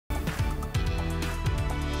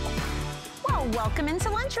Welcome into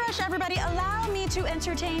Lunch Rush, everybody. Allow me to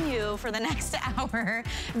entertain you for the next hour.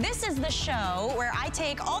 This is the show where I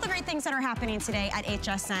take all the great things that are happening today at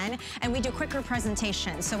HSN and we do quicker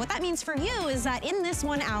presentations. So what that means for you is that in this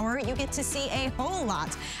 1 hour, you get to see a whole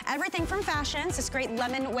lot. Everything from fashions, this great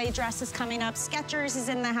lemon way dress is coming up, Skechers is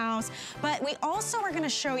in the house, but we also are gonna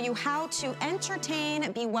show you how to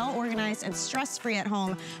entertain, be well organized and stress-free at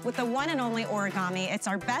home with the one and only origami. It's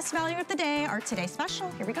our best value of the day, our Today Special.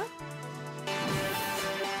 Here we go.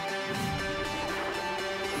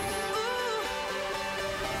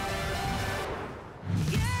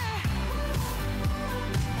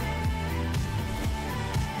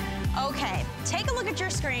 Okay, take a look at your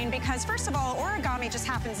screen because first of all, origami just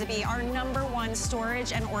happens to be our #1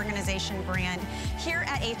 storage and organization brand here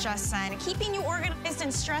at HSN, keeping you organized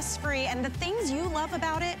and stress-free. And the things you love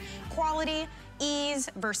about it, quality, ease,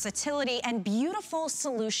 versatility, and beautiful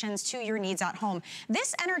solutions to your needs at home.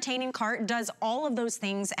 This entertaining cart does all of those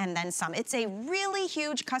things and then some. It's a really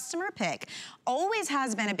huge customer pick. Always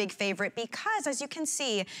has been a big favorite because, as you can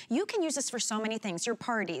see, you can use this for so many things. Your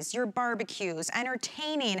parties, your barbecues,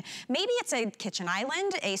 entertaining. Maybe it's a kitchen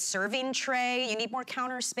island, a serving tray, you need more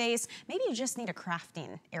counter space. Maybe you just need a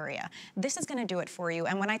crafting area. This is gonna do it for you.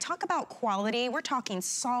 And when I talk about quality, we're talking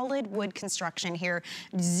solid wood construction here.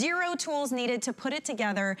 Zero tools needed to put it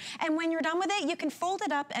together. And when you're done with it, you can fold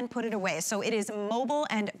it up and put it away. So it is mobile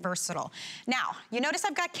and versatile. Now, you notice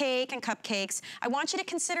I've got cake and cupcakes. I want you to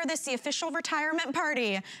consider this the official retirement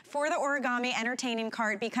party for the origami entertaining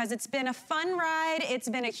cart because it's been a fun ride. It's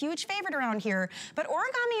been a huge favorite around here. But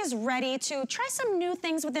origami is ready to try some new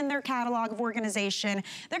things within their catalog of organization.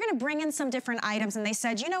 They're gonna bring in some different items and they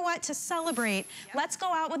said, you know what, to celebrate, let's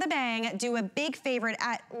go out with a bang, do a big favorite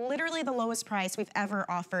at literally the lowest price we've ever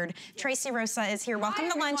offered. Tracy Rosa is here. Welcome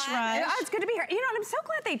to Lunch Rush. Oh, it's good to be here. You know, and I'm so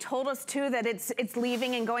glad they told us too that it's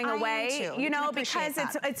leaving and going away. Too. You know, because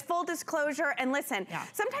it's full disclosure. And listen,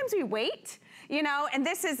 sometimes we wait. You know, and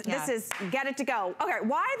this is get it to go. Okay,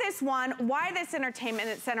 why this one? Why this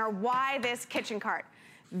entertainment center? Why this kitchen cart?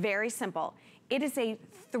 Very simple. It is a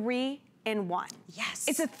 3-in-1. Yes.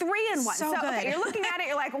 It's a 3-in-1. So good. Okay, you're looking at it,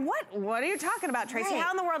 you're like, what are you talking about, Tracy?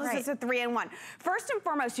 How in the world is this a 3-in-1? First and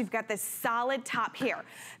foremost, you've got this solid top here.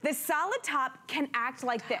 This solid top can act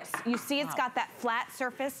like this. You see it's got that flat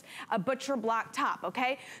surface, a butcher block top,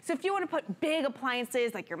 okay? So if you want to put big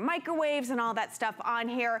appliances like your microwaves and all that stuff on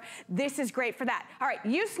here, this is great for that. All right,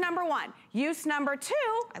 use #1. Use #2.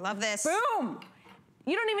 I love this. Boom.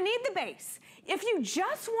 You don't even need the base. If you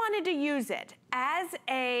just wanted to use it as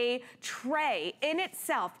a tray in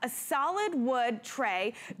itself, a solid wood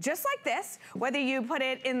tray, just like this, whether you put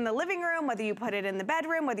it in the living room, whether you put it in the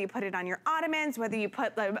bedroom, whether you put it on your ottomans, whether you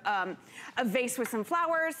put a vase with some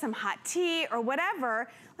flowers, some hot tea, or whatever,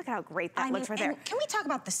 look at how great that looks right there. Can we talk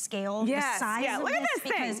about the scale, the size of look this? at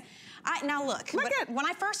this thing. Now look, when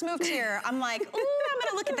I first moved here, I'm like, ooh, I'm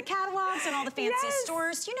gonna look at the catalogs and all the fancy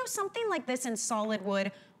stores. You know, something like this in solid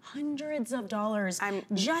wood, hundreds of dollars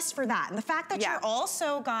just for that. And the fact that you're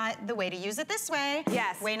also got the way to use it this way.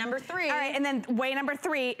 Yes. Way #3. All right, and then way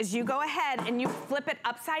 #3 is you go ahead and you flip it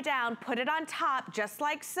upside down, put it on top, just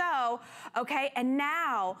like so, okay? And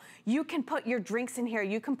now you can put your drinks in here,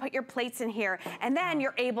 you can put your plates in here, and then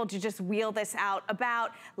you're able to just wheel this out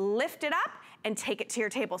lift it up, and take it to your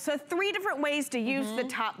table. So 3 different ways to use the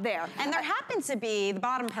top there. And there happens to be the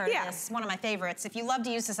bottom part of this, one of my favorites. If you love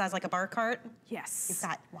to use this as like a bar cart, you've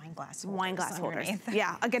got wine glass holders.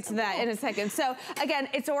 Yeah, I'll get to that in a second. So again,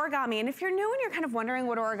 it's origami. And if you're new and you're kind of wondering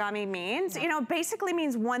what origami means, you know, basically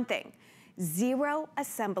means one thing. Zero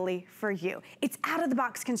assembly for you. It's out of the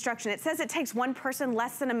box construction. It says it takes one person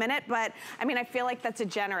less than a minute, but I mean, I feel like that's a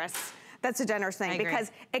generous thing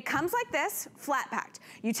because it comes like this, flat packed.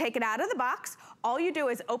 You take it out of the box, all you do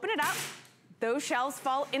is open it up, those shelves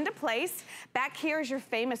fall into place. Back here is your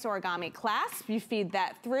famous origami clasp. You feed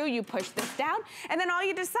that through, you push this down, and then all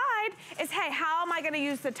you decide is, hey, how am I gonna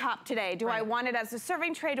use the top today? Do I want it as a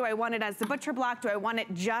serving tray? Do I want it as the butcher block? Do I want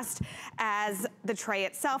it just as the tray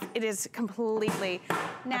itself? It is completely up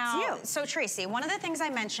to you. So Tracy, one of the things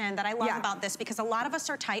I mentioned that I love about this, because a lot of us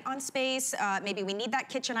are tight on space, maybe we need that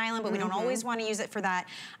kitchen island, but we don't always wanna use it for that.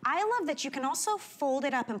 I love that you can also fold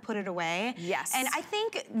it up and put it away. Yes. And I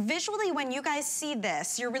think visually when you guys guys see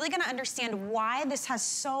this, you're really gonna understand why this has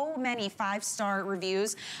so many 5-star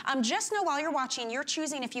reviews. Just know while you're watching, you're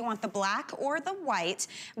choosing if you want the black or the white.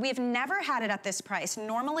 We've never had it at this price.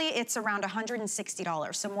 Normally it's around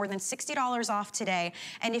 $160, so more than $60 off today.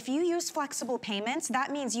 And if you use flexible payments,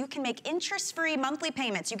 that means you can make interest-free monthly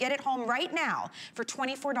payments. You get it home right now for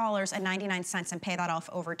 $24.99 and pay that off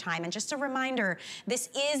over time. And just a reminder, this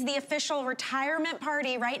is the official retirement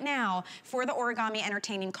party right now for the Origami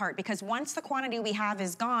Entertaining Cart, because once the quantity we have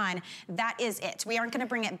is gone, that is it. We aren't gonna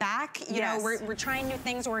bring it back. You know, we're trying new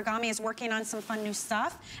things. Origami is working on some fun new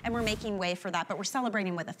stuff, and we're making way for that, but we're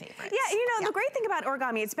celebrating with a favorite. Yeah, you know, the great thing about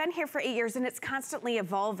Origami, it's been here for 8 years and it's constantly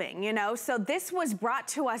evolving, you know? So this was brought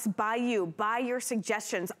to us by you, by your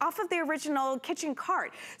suggestions, off of the original kitchen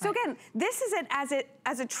cart. So again, this is it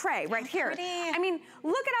as a tray right here. Pretty. I mean,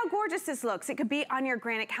 look at how gorgeous this looks. It could be on your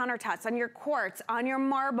granite countertops, on your quartz, on your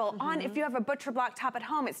marble, on if you have a butcher block top at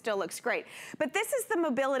home, it still looks great. But this is the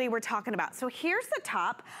mobility we're talking about. So here's the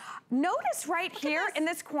top. Notice right here in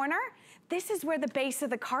this corner, this is where the base of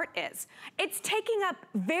the cart is. It's taking up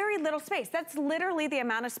very little space. That's literally the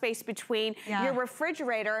amount of space between your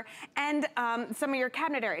refrigerator and some of your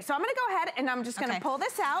cabinet areas. So I'm gonna go ahead and I'm just gonna pull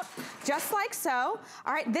this out, just like so.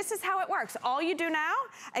 All right, this is how it works. All you do now,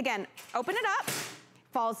 again, open it up,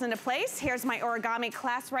 falls into place. Here's my origami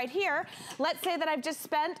class right here. Let's say that I've just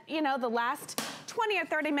spent, you know, the last 20 or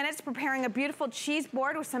 30 minutes preparing a beautiful cheese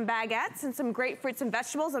board with some baguettes and some great fruits and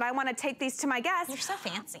vegetables, and I want to take these to my guests. You're so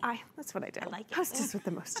fancy. That's what I do. I like it. Hostess with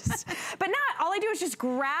the mostest. But now, all I do is just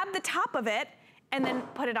grab the top of it and then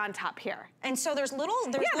put it on top here. And so there's little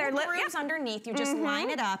grooves underneath. You just line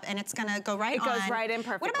it up and it's gonna go right on. It goes right in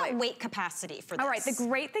perfectly. What about weight capacity for this? All right, the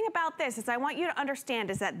great thing about this is I want you to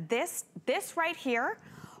understand is that this right here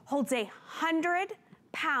holds 100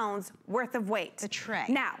 pounds worth of weight. The tray.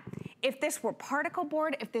 Now, if this were particle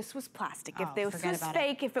board, if this was plastic, if this was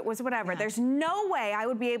fake, if it was whatever, there's no way I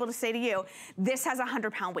would be able to say to you, this has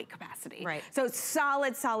 100-pound weight capacity. Right. So it's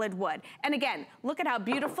solid, solid wood. And again, look at how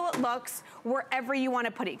beautiful it looks wherever you want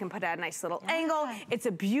to put it. You can put it at a nice little angle. It's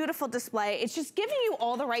a beautiful display. It's just giving you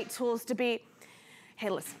all the right tools to be, hey,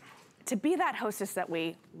 listen, to be that hostess that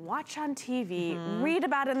we watch on TV, read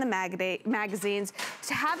about in the magazines,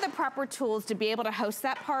 to have the proper tools to be able to host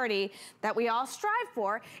that party that we all strive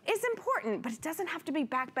for is important, but it doesn't have to be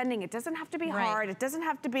backbending. It doesn't have to be hard. It doesn't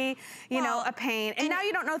have to be, you know, a pain. And now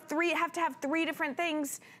you don't know have to have 3 different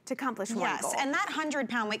things to accomplish one goal. And that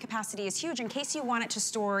 100-pound weight capacity is huge in case you want it to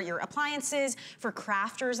store your appliances for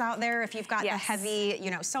crafters out there, if you've got the heavy, you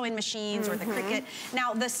know, sewing machines or the Cricut.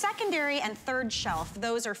 Now, the secondary and third shelf,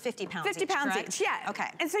 those are 50 pounds 50 pounds each, yeah. Okay.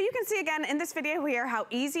 And so you can see again in this video here how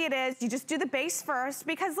easy it is. You just do the base first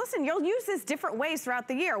because listen, you'll use this different ways throughout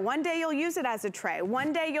the year. One day you'll use it as a tray.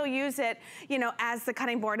 One day you'll use it, you know, as the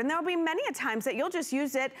cutting board. And there'll be many a times that you'll just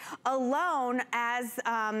use it alone as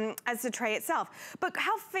the tray itself. But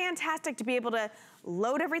how fantastic to be able to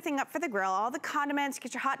load everything up for the grill, all the condiments,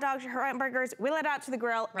 get your hot dogs, your hamburgers, wheel it out to the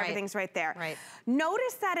grill, everything's right there.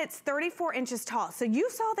 Notice that it's 34 inches tall. So you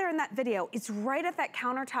saw there in that video, it's right at that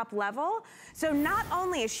countertop level. So not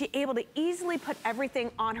only is she able to easily put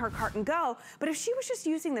everything on her cart and go, but if she was just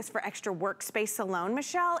using this for extra workspace alone,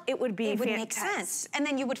 Michelle, it would be fantastic. It would make sense. And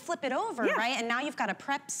then you would flip it over, right? And now you've got a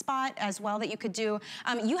prep spot as well that you could do.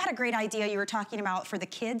 You had a great idea you were talking about for the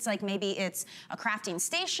kids, like maybe it's a crafting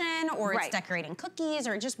station or it's decorating cookies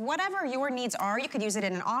or just whatever your needs are. You could use it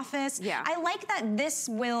in an office. I like that this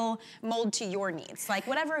will mold to your needs. Like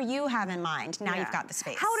whatever you have in mind, now you've got the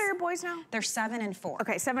space. How old are your boys now? They're 7 and 4.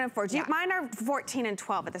 Okay, 7 and 4. Mine are 14 and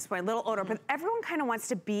 12 at this point, a little older, but everyone kind of wants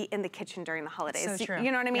to be in the kitchen during the holidays. So true.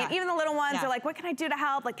 You know what I mean? Even the little ones are like, what can I do to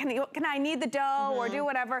help? Like, can I knead the dough or do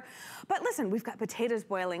whatever? But listen, we've got potatoes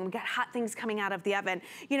boiling. We've got hot things coming out of the oven.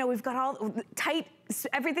 You know, we've got all tight,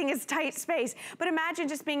 everything is tight space. But imagine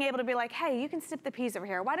just being able to be like, hey, you can snip the peas over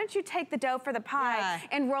here. Why don't you take the dough for the pie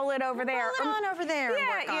and roll it over there? Roll it on over there.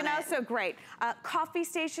 Yeah, you know, so great. Coffee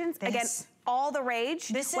stations, again, all the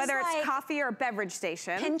rage, whether it's coffee or a beverage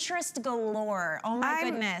station. Pinterest galore, oh my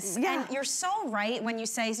goodness. And you're so right when you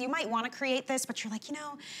say, so you might want to create this, but you're like, you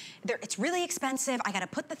know, it's really expensive. I got to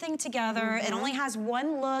put the thing together. It only has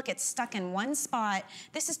one look. It's stuck in one spot.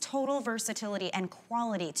 This is total versatility and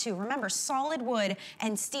quality too. Remember, solid wood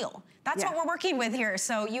and steel. That's what we're working with here.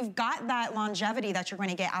 So you've got that longevity that you're going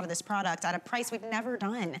to get out of this product at a price we've never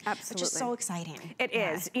done. Absolutely. Which is so exciting. It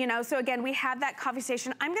is. You know, so again, we have that coffee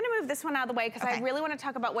station. I'm going to move this one out of the way because I really want to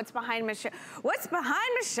talk about what's behind Michelle. What's behind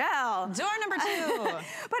Michelle? Door number 2.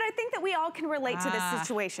 But I think that we all can relate to this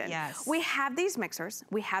situation. Yes. We have these mixers,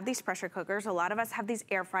 we have these pressure cookers, a lot of us have these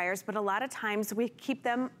air fryers, but a lot of times we keep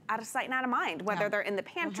them out of sight and out of mind, whether they're in the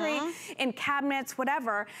pantry, in cabinets,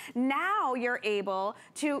 whatever. Now you're able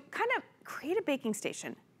to kind of create a baking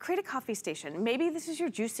station, create a coffee station. Maybe this is your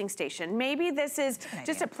juicing station. Maybe this is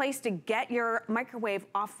just a place to get your microwave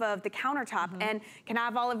off of the countertop and can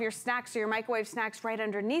have all of your snacks or your microwave snacks right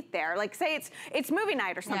underneath there. Like say it's movie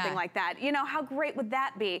night or something like that. You know, how great would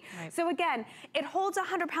that be? So again, it holds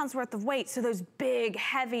 100 pounds worth of weight. So those big,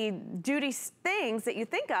 heavy duty things that you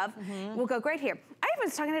think of will go great here. I even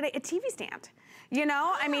was talking today, a TV stand. You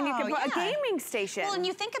know, I mean, you could put a gaming station. Well, and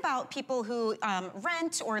you think about people who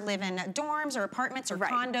rent or live in dorms or apartments or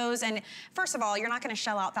condos, and first of all, you're not gonna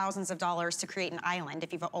shell out thousands of dollars to create an island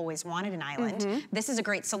if you've always wanted an island. This is a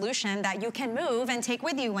great solution that you can move and take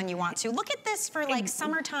with you when you want to. Look at this for like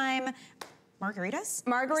summertime. Margaritas?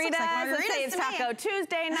 Margaritas, like let's say it's Taco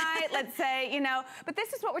Tuesday night, let's say, you know, but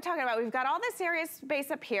this is what we're talking about. We've got all this area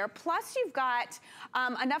space up here, plus you've got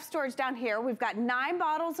enough storage down here. We've got 9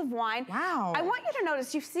 bottles of wine. Wow. I want you to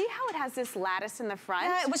notice, you see how it has this lattice in the front?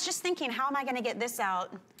 Yeah, I was just thinking, how am I gonna get this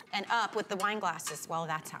out and up with the wine glasses? Well,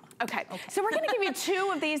 that's how. Okay. So we're gonna give you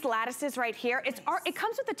 2 of these lattices right here. It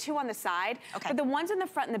comes with the 2 on the side, but the ones in the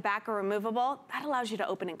front and the back are removable. That allows you to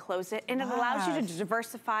open and close it, and it allows you to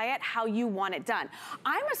diversify it how you want it done.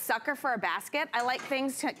 I'm a sucker for a basket. I like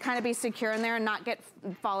things to kind of be secure in there and not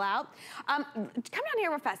fall out. Come down here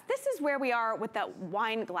real fast. This is where we are with the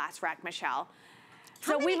wine glass rack, Michelle.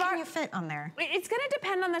 How many can you fit on there? It's gonna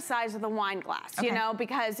depend on the size of the wine glass, you know,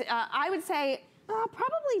 because I would say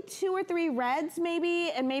probably 2 or 3 reds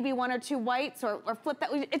maybe, and maybe 1 or 2 whites, or flip that.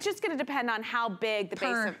 It's just gonna depend on how big the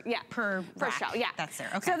base of, per show, That's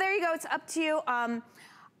there, okay. So there you go, it's up to you.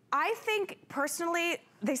 I think personally,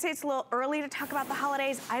 they say it's a little early to talk about the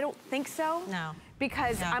holidays. I don't think so. No.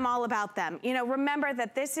 Because I'm all about them. You know, remember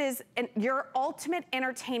that this is your ultimate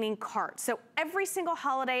entertaining cart. So every single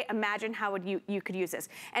holiday, imagine how you could use this.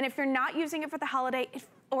 And if you're not using it for the holiday,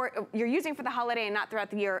 or you're using for the holiday and not throughout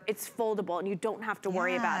the year, it's foldable and you don't have to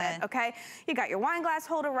worry about it, okay? You got your wine glass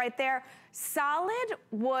holder right there. Solid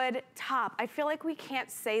wood top. I feel like we can't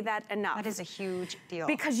say that enough. That is a huge deal.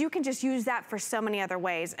 Because you can just use that for so many other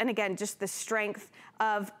ways. And again, just the strength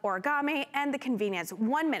of origami and the convenience.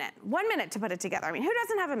 1 minute to put it together. I mean, who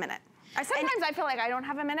doesn't have a minute? Sometimes I feel like I don't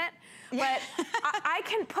have a minute, but I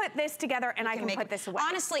can put this together and I can put this away.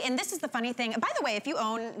 Honestly, and this is the funny thing. By the way, if you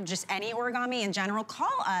own just any origami in general,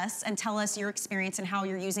 call us and tell us your experience and how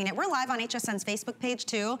you're using it. We're live on HSN's Facebook page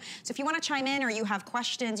too. So if you want to chime in or you have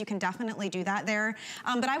questions, you can definitely do that there.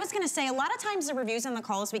 But I was going to say, a lot of times the reviews and the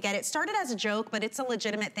calls we get, it started as a joke, but it's a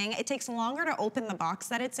legitimate thing. It takes longer to open the box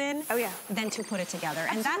that it's in than to put it together.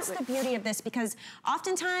 And that's the beauty of this, because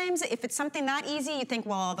oftentimes if it's something that easy, you think,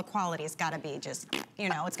 well, the quality has got to be just, you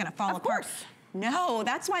know, it's going to fall apart. No,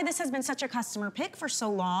 that's why this has been such a customer pick for so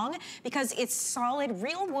long, because it's solid,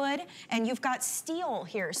 real wood, and you've got steel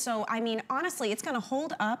here. So, I mean, honestly, it's gonna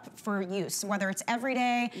hold up for use, whether it's every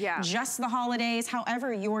day, just the holidays,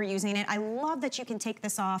 however you're using it. I love that you can take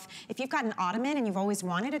this off. If you've got an ottoman and you've always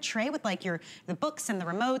wanted a tray with like the books and the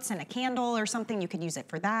remotes and a candle or something, you could use it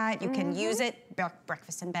for that. You can use it,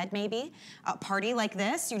 breakfast in bed maybe, a party like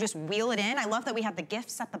this, you just wheel it in. I love that we have the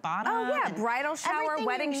gifts at the bottom. Oh yeah, bridal shower,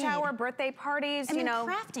 wedding shower, birthday party. And you know,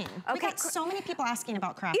 crafting. We got so many people asking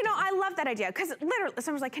about crafting. You know, I love that idea, because literally,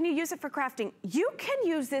 someone's like, can you use it for crafting? You can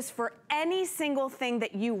use this for any single thing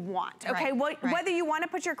that you want, okay? Whether you want to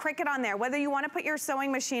put your Cricut on there, whether you want to put your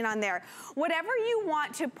sewing machine on there, whatever you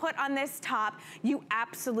want to put on this top, you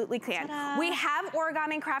absolutely can. We have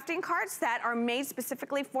origami crafting carts that are made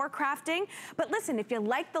specifically for crafting, but listen, if you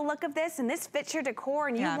like the look of this and this fits your decor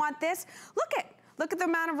and you want this, look at the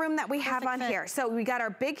amount of room that we have on here. So we got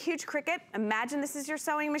our big, huge Cricut. Imagine this is your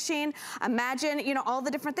sewing machine. Imagine, you know, all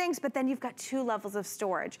the different things, but then you've got 2 levels of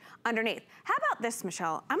storage underneath. How about this,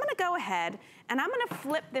 Michelle? I'm gonna go ahead and I'm gonna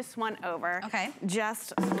flip this one over. Okay.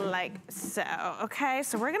 Just like so, okay?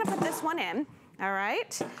 So we're gonna put this one in, all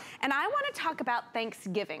right? And I wanna talk about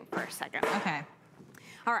Thanksgiving for a second. Okay.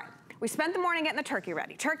 All right. We spent the morning getting the turkey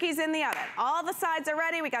ready. Turkey's in the oven. All the sides are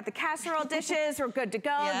ready. We got the casserole dishes. We're good to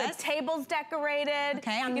go. The table's decorated.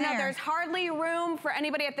 Okay, I'm there. You know, there's hardly room for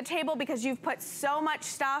anybody at the table because you've put so much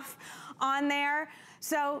stuff on there.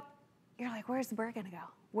 So you're like, where's the bird gonna go?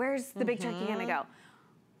 Where's the big turkey gonna go?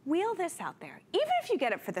 wheel this out there. Even if you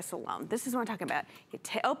get it for this alone, this is what I'm talking about. You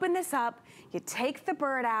open this up, you take the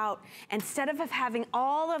bird out. Instead of having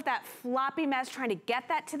all of that floppy mess trying to get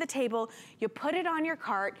that to the table, you put it on your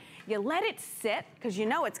cart, you let it sit, because you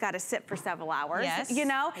know it's got to sit for several hours, yes. you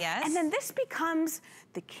know? Yes. And then this becomes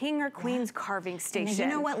the king or queen's carving station. And you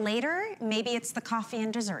know what, later, maybe it's the coffee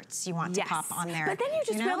and desserts you want to pop on there. But then you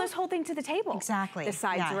just wheel this whole thing to the table. Exactly. The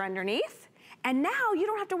sides are underneath. And now you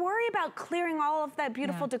don't have to worry about clearing all of that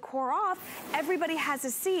beautiful decor off. Everybody has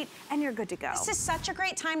a seat and you're good to go. This is such a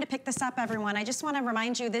great time to pick this up, everyone. I just want to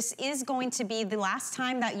remind you, this is going to be the last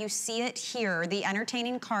time that you see it here, the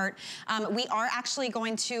entertaining cart. We are actually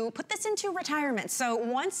going to put this into retirement. So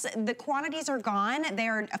once the quantities are gone, they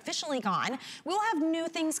are officially gone. We'll have new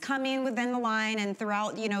things coming within the line and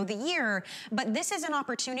throughout, you know, the year. But this is an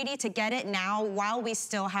opportunity to get it now while we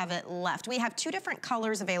still have it left. We have 2 different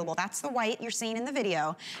colors available. That's the white you're seeing in the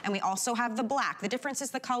video, and we also have the black. The difference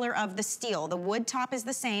is the color of the steel. The wood top is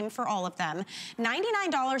the same for all of them.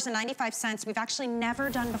 $99.95. We've actually never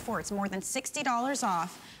done before. It's more than $60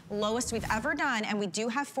 off. Lowest we've ever done, and we do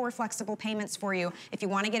have 4 flexible payments for you if you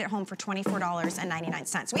want to get it home for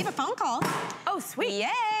 $24.99. We have a phone call. Oh, sweet. Yay!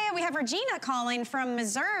 We have Regina calling from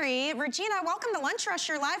Missouri. Regina, welcome to Lunch Rush.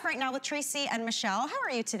 You're live right now with Tracy and Michelle. How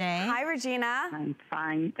are you today? Hi, Regina. I'm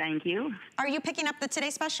fine, thank you. Are you picking up the Today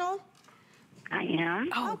Special? I am.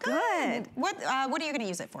 Oh, good. What are you going to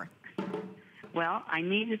use it for? Well, I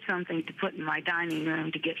needed something to put in my dining room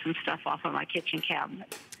to get some stuff off of my kitchen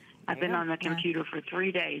cabinet. I've been on the computer for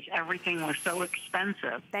 3 days. Everything was so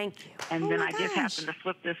expensive. Thank you. And then I just happened to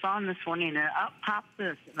flip this on this morning, and up popped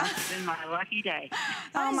this. And that's been my lucky day.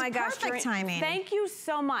 Oh my gosh, perfect timing. Thank you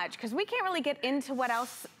so much, because we can't really get into what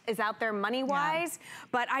else is out there money-wise,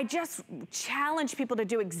 but I just challenge people to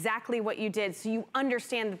do exactly what you did so you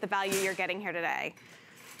understand that the value you're getting here today.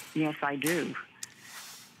 Yes, I do.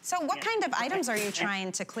 So what kind of items are you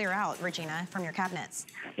trying to clear out, Regina, from your cabinets?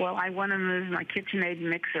 Well, I want to move my KitchenAid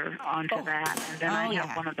mixer onto that, and then I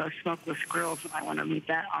have one of those smokeless grills, and I want to move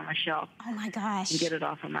that on the shelf. Oh my gosh. And get it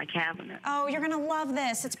off of my cabinet. Oh, you're going to love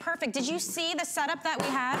this. It's perfect. Did you see the setup that we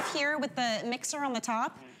have here with the mixer on the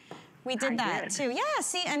top? We did that too. Yeah,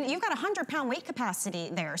 see, and you've got a 100-pound weight capacity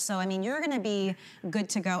there. So, I mean, you're going to be good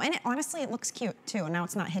to go. And honestly, it looks cute too. Now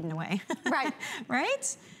it's not hidden away. Right.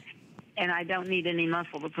 Right? And I don't need any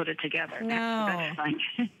muscle to put it together. No. That's fine.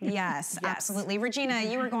 Yes, absolutely. Regina,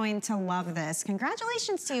 you are going to love this.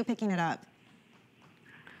 Congratulations to you picking it up.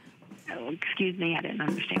 Oh, excuse me, I didn't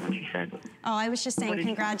understand what you said. Oh, I was just saying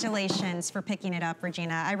congratulations for picking it up,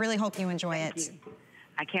 Regina. I really hope you enjoy it.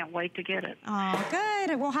 I can't wait to get it. Oh,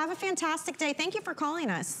 good. Well, have a fantastic day. Thank you for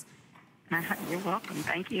calling us. You're welcome.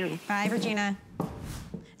 Thank you. Bye, Regina.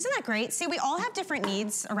 Isn't that great? See, we all have different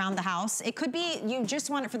needs around the house. It could be you just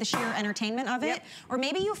want it for the sheer entertainment of it, or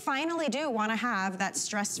maybe you finally do want to have that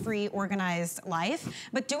stress-free, organized life,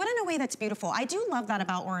 but do it in a way that's beautiful. I do love that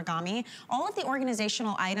about origami. All of the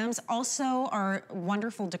organizational items also are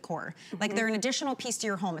wonderful decor. Like they're an additional piece to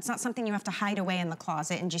your home. It's not something you have to hide away in the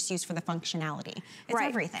closet and just use for the functionality. It's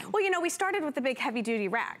everything. Well, you know, we started with the big heavy-duty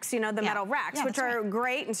racks, you know, the metal racks, which are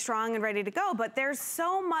great and strong and ready to go, but there's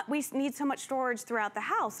so much, we need so much storage throughout the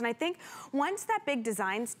house. And I think once that big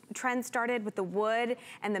design trend started with the wood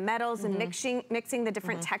and the metals and mixing the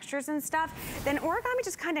different textures and stuff, then origami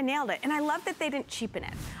just kind of nailed it. And I love that they didn't cheapen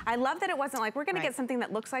it. I love that it wasn't like, we're gonna get something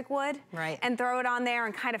that looks like wood and throw it on there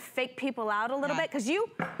and kind of fake people out a little bit, because you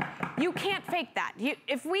can't fake that.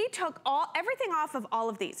 If we took everything off of all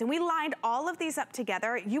of these and we lined all of these up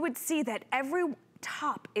together, you would see that every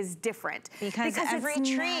top is different. Because every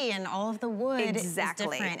tree and all of the wood is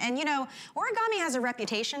different. And you know, origami has a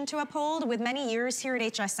reputation to uphold with many years here at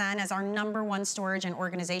HSN as our #1 storage and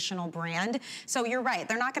organizational brand. So you're right,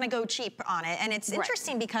 they're not gonna go cheap on it. And it's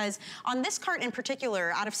interesting because on this cart in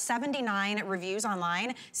particular, out of 79 reviews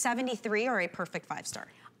online, 73 are a perfect 5-star.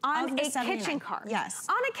 On a kitchen cart. Yes.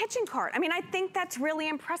 On a kitchen cart. I mean, I think that's really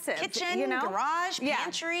impressive. Kitchen, you know? garage,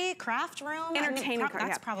 pantry, craft room. Entertaining cart.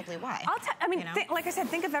 That's probably why. I mean, like I said,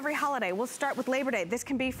 think of every holiday. We'll start with Labor Day. This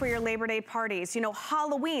can be for your Labor Day parties. You know,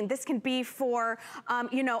 Halloween. This can be for,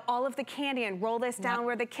 you know, all of the candy, and roll this down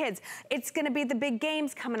where the kids. It's going to be the big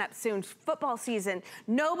games coming up soon. Football season.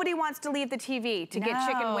 Nobody wants to leave the TV to get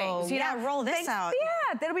chicken wings. You know? Roll this out.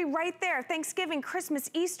 Yeah, that'll be right there. Thanksgiving, Christmas,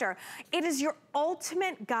 Easter. It is your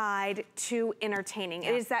ultimate guide to entertaining.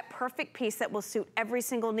 It is that perfect piece that will suit every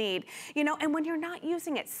single need. You know, and when you're not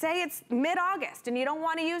using it, say it's mid-August and you don't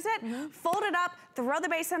want to use it, fold it up, throw the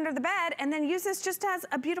base under the bed, and then use this just as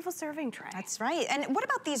a beautiful serving tray. That's right. And what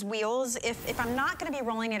about these wheels? If I'm not going to be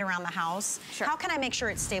rolling it around the house, how can I make sure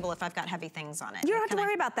it's stable if I've got heavy things on it? You don't have to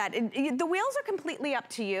worry about that. The wheels are completely up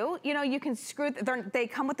to you. You know, you can screw, they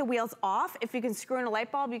come with the wheels off. If you can screw in a light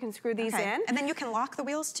bulb, you can screw these in. And then you can lock the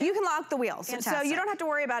wheels too? You can lock the wheels. Fantastic. So you don't have to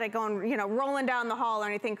worry about it going, you know, rolling down the hall or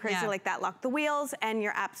anything crazy like that. Lock the wheels and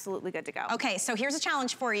you're absolutely good to go. Okay, so here's a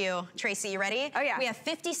challenge for you, Tracy. You ready? Oh yeah. We have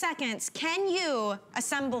 50 seconds. Can you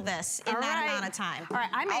assemble this in that amount of time? All right,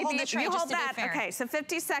 I may hold the tray, you just hold to be that. fair. Okay, so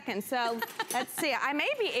 50 seconds. So let's see. I may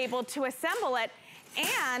be able to assemble it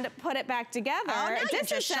and put it back together. Oh, now you're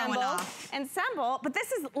just showing off. Assemble, but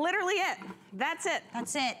this is literally it. That's it.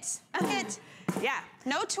 That's it. That's it. Yeah.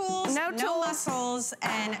 No tools, no muscles,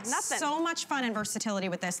 and nothing. So much fun and versatility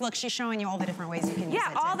with this. Look, she's showing you all the different ways you can use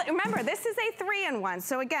it. Remember, this is a 3-in-1.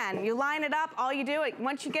 So again, you line it up, all you do,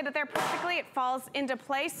 once you get it there perfectly, it falls into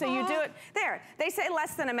place. So you do it there. They say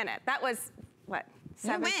less than a minute. That was, what?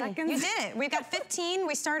 7 seconds? You did it. We've got 15.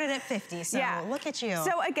 We started at 50. So look at you.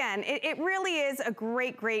 So again, it really is a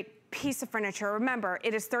great, great piece of furniture. Remember,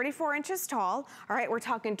 it is 34 inches tall. All right, we're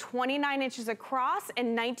talking 29 inches across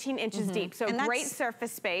and 19 inches deep. So great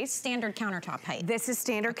surface space. Standard countertop height. This is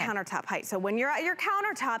standard countertop height. So when you're at your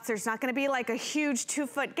countertops, there's not gonna be like a huge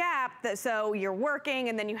 2-foot gap, so you're working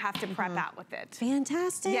and then you have to prep out with it.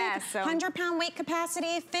 Fantastic. Yes. So 100-pound weight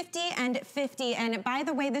capacity, 50 and 50. And by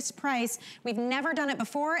the way, this price, we've never done it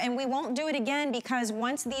before and we won't do it again because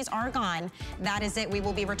once these are gone, that is it. We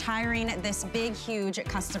will be retiring this big, huge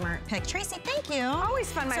customer pick. Tracy, thank you.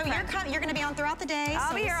 Always fun, my friend. So you're gonna be on throughout the day.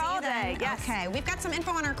 I'll be here all day, yes. Okay, we've got some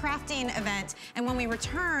info on our crafting event, and when we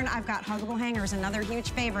return, I've got huggable hangers, another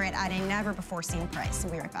huge favorite at a never-before-seen price.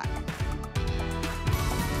 We'll be right back.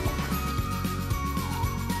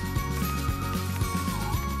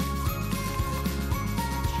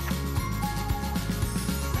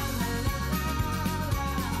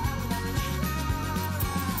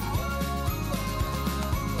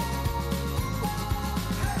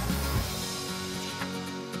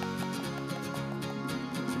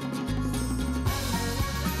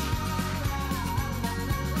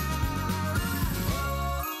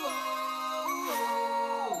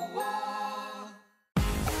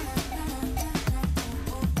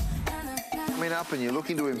 Up and you're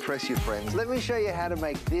looking to impress your friends, let me show you how to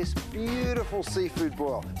make this beautiful seafood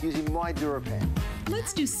broil using my DuraPan.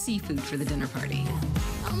 Let's do seafood for the dinner party.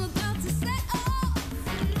 I'm about to set off.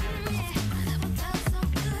 Never felt so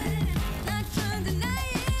good. Not trying to deny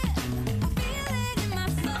it. I feel it in my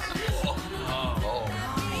soul.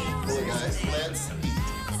 Hey guys, let's eat.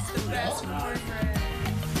 It's the best boyfriend.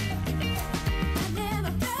 I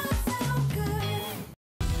never felt so good.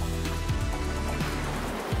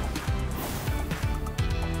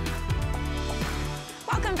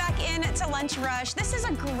 Welcome back in to Lunch Rush. This is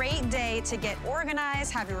a great day to get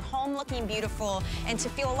organized, have your home looking beautiful, and to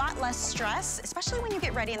feel a lot less stress, especially when you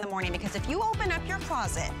get ready in the morning, because if you open up your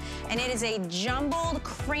closet and it is a jumbled,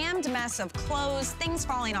 crammed mess of clothes, things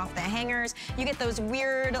falling off the hangers, you get those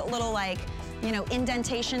weird little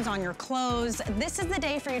indentations on your clothes. This is the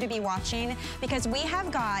day for you to be watching because we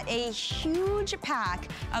have got a huge pack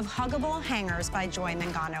of huggable hangers by Joy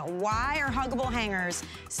Mangano. Why are huggable hangers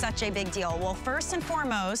such a big deal? Well, first and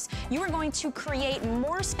foremost, you are going to create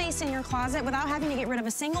more space in your closet without having to get rid of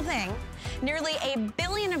a single thing. Nearly 1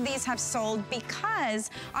 billion of these have sold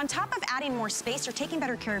because on top of adding more space, you're taking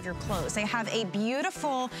better care of your clothes. They have a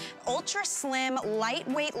beautiful, ultra slim,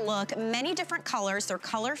 lightweight look, many different colors. They're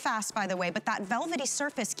color fast, by the way, but that velvety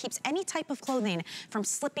surface keeps any type of clothing from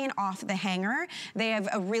slipping off the hanger. They have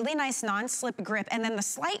a really nice non-slip grip, and then the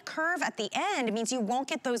slight curve at the end means you won't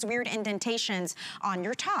get those weird indentations on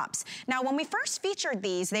your tops. Now, when we first featured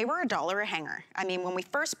these, they were $1 a hanger. I mean, when we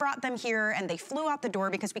first brought them here and they flew out the door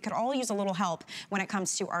because we could all use a little help when it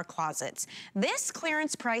comes to our closets. This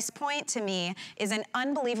clearance price point to me is an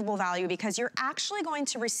unbelievable value because you're actually going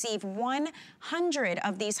to receive 100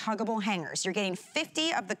 of these huggable hangers. You're getting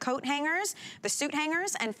 50 of the coat hangers, the suit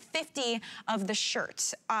hangers, and 50 of the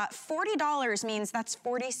shirts. $40 means that's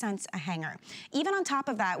 40 cents a hanger. Even on top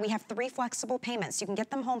of that, we have 3 flexible payments. You can get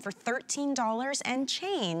them home for $13 and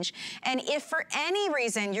change. And if for any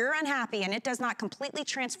reason you're unhappy and it does not completely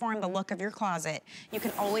transform the look of your closet, you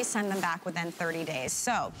can always send them back within 30 days.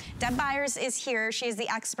 So Deb Byers is here. She is the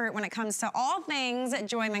expert when it comes to all things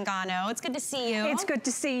Joy Mangano. It's good to see you. It's good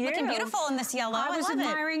to see you. Looking beautiful in this yellow. I was love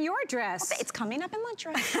admiring your dress. It's coming up in lunch,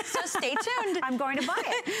 so stay tuned. I'm going to buy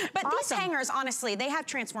it. But these hangers, honestly, they have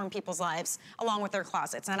transformed people's lives along with their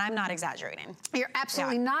closets, and I'm not exaggerating. You're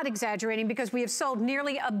absolutely not exaggerating, because we have sold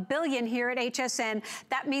nearly 1 billion here at HSN.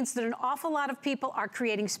 That means that an awful lot of people are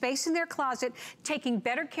creating space in their closet, taking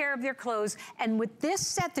better care of their clothes, and with this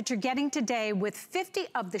set that you're getting today, with 50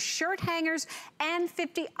 of the shirt hangers and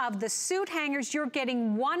 50 of the suit hangers, you're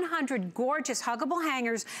getting 100 gorgeous huggable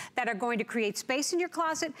hangers that are going to create space in your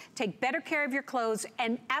closet, take better care of your clothes,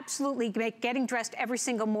 and absolutely make getting dressed every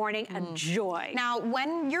single morning a joy. Now,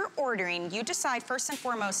 when you're ordering, you decide first and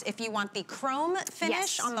foremost if you want the chrome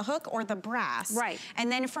finish on the hook or the brass. Right.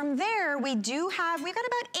 And then from there, we've got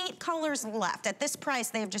about 8 colors left. At this price,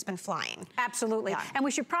 they have just been flying. Absolutely. Yeah. And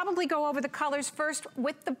we should probably go over the colors first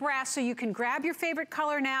with the brass, so you can grab your favorite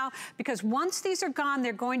color now, because once these are gone,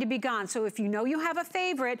 they're going to be gone. So if you know you have a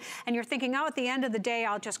favorite and you're thinking, oh, at the end of the day,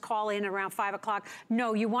 I'll just call in around 5 o'clock.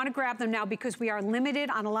 No, you want to grab them now, because we are limited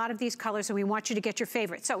on a lot of these colors, and we want you to get your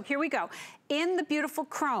favorite. So here we go. In the beautiful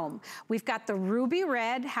chrome, we've got the ruby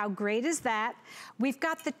red. How great is that? We've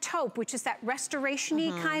got the taupe, which is that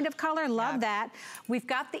restoration-y kind of color. Love that. We've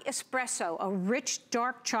got the espresso, a rich,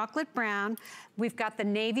 dark chocolate brown. We've got the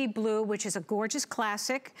navy blue, which is a gorgeous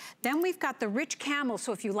classic. Then we've got the rich camel.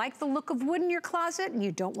 So if you like the look of wood in your closet and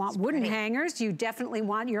you don't want wooden hangers, you definitely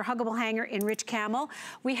want your huggable hanger in rich camel.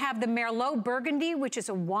 We have the Merlot burgundy, which is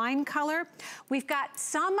a wine color. We've got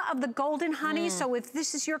some of the golden honey. So if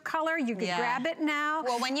this is your color, you can grab it now.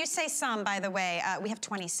 Well, when you say some, by the way, we have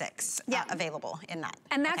 26 available in that.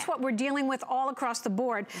 And that's what we're dealing with all across the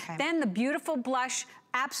board. Then the beautiful blush,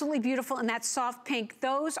 absolutely beautiful, and that soft pink.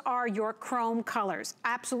 Those are your chrome colors.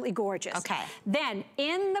 Absolutely gorgeous. Okay. Then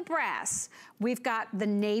in the brass, we've got the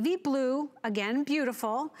navy blue, again,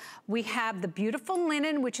 beautiful. We have the beautiful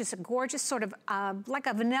linen, which is a gorgeous sort of like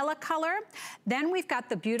a vanilla color. Then we've got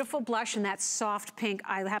the beautiful blush and that soft pink.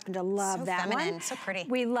 I happen to love that feminine, one. so pretty.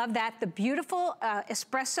 We love that. The beautiful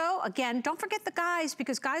espresso. Again, don't forget the guys,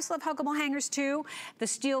 because guys love huggable hangers too. The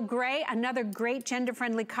steel gray, another great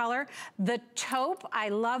gender-friendly color. The taupe, I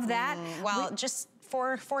love that. Well, just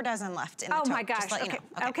four dozen left in the Oh taupe, my gosh, just to let you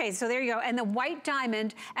know. Okay, so there you go. And the white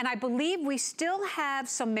diamond, and I believe we still have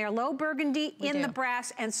some Merlot burgundy in the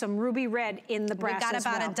brass and some ruby red in the brass. We've got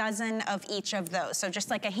about a dozen of each of those, so just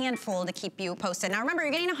like a handful to keep you posted. Now remember,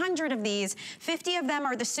 you're getting 100 of these. 50 of them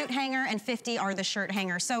are the suit hanger and 50 are the shirt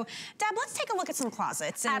hanger. So Deb, let's take a look at some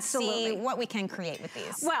closets and see what we can create with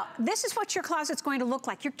these. Well, this is what your closet's going to look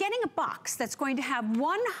like. You're getting a box that's going to have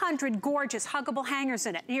 100 gorgeous huggable hangers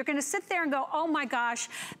in it. And you're going to sit there and go, oh my gosh,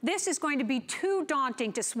 this is going to be too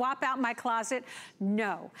daunting to swap out my closet.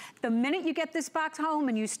 No. The minute you get this box home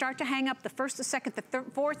and you start to hang up the first, the second,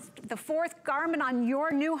 the fourth garment on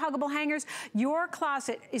your new huggable hangers, your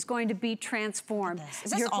closet is going to be transformed.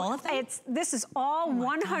 Is this all of them? This is all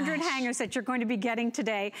 100 hangers that you're going to be getting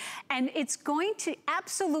today. And it's going to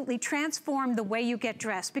absolutely transform the way you get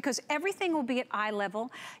dressed, because everything will be at eye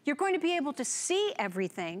level. You're going to be able to see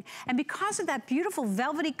everything. And because of that beautiful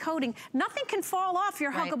velvety coating, nothing can fall off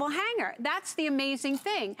your huggable hanger. That's the amazing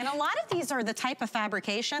thing. And a lot of these are the type of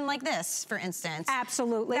fabrication like this, for instance.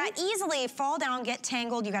 Absolutely. That easily fall down, get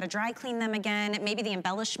tangled. You got to dry clean them again. Maybe the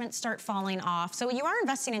embellishments start falling off. So you are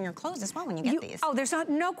investing in your clothes as well when you get these. Oh, there's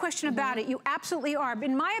no question about it. You absolutely are.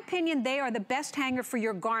 In my opinion, they are the best hanger for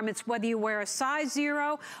your garments, whether you wear a size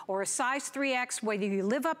 0 or a size 3X, whether you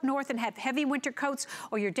live up north and have heavy winter coats,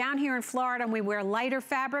 or you're down here in Florida and we wear lighter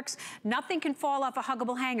fabrics. Nothing can fall off a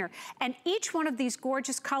huggable hanger. And each one of these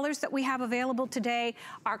gorgeous colors that we have available today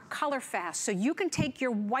are color fast. So you can take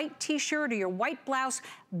your white t-shirt or your white blouse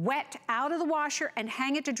wet out of the washer and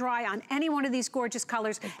hang it to dry on any one of these gorgeous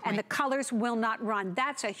colors, and the colors will not run.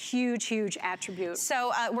 That's a huge, huge attribute.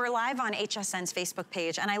 So we're live on HSN's Facebook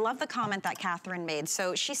page, and I love the comment that Catherine made.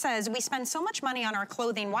 So she says, we spend so much money on our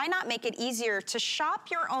clothing, why not make it easier to shop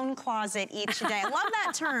your own closet each day? I love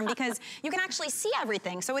that term, because you can actually see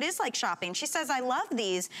everything. So it is like shopping. She says, I love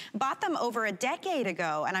these, bought them over a decade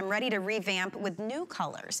ago, and I'm ready to revamp with new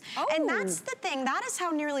colors. And that's the thing. That is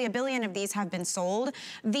how nearly 1 billion of these have been sold.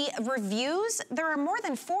 The reviews, there are more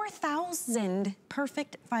than 4,000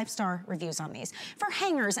 perfect 5-star reviews on these for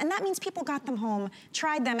hangers. And that means people got them home,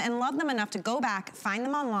 tried them, and loved them enough to go back, find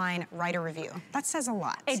them online, write a review. That says a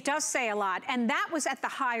lot. It does say a lot. And that was at the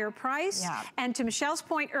higher price. Yeah. And to Michelle's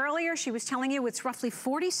point earlier, she was telling you it's roughly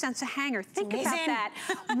 40 cents a hanger. Think about that.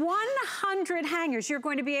 100 hangers. You're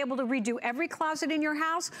going to be able to redo every closet in your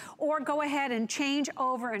house, or go ahead and change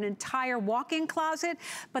over an entire walk-in closet.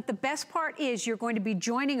 But the best part is you're going to be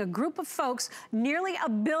joining a group of folks, nearly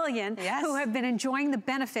 1 billion, who have been enjoying the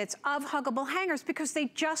benefits of huggable hangers because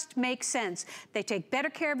they just make sense. They take better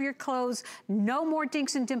care of your clothes, no more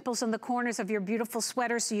dinks and dimples on the corners of your beautiful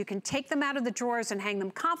sweaters, so you can take them out of the drawers and hang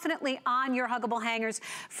them confidently on your huggable hangers,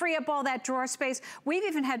 free up all that drawer space. We've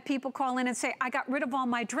even had people call in and say, I got rid of all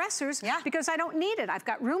my dressers because I don't need it. I've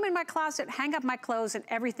got room in my closet, hang up my clothes, and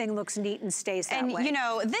everything looks neat and stays that way. And you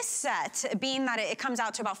know, this set, being that it comes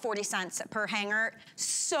out to about 40 cents per hanger,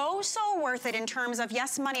 so worth it in terms of,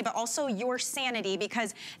 yes, money, but also your sanity,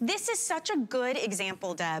 because this is such a good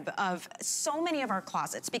example, Deb, of so many of our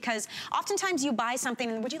closets, because oftentimes you buy something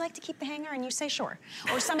and would you like to keep the hanger? And you say, sure.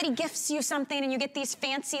 Or somebody gifts you something and you get these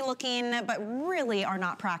fancy looking, but really are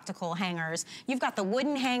not practical hangers. You've got the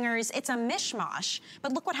wooden hangers. It's a mishmash,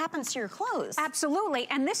 but look what happens to your clothes. Absolutely,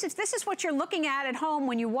 and this is what you're looking at home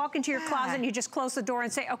when you walk into your closet and you just close the door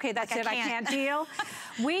and say, okay, that's it, I can't deal.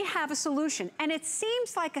 We have a solution, and it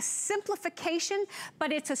seems like a simplification,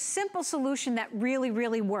 but it's a simple solution that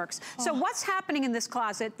really works. So what's happening in this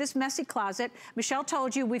closet, this messy closet? Michelle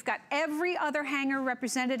told you we've got every other hanger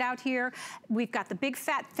represented out here. We've got the big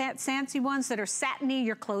fat fancy ones that are satiny,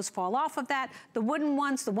 your clothes fall off of that. The wooden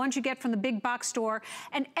ones, the ones you get from the big box store,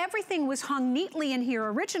 and everything was hung neatly in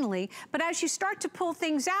here originally, but as you start to pull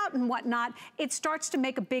things out and whatnot, it starts to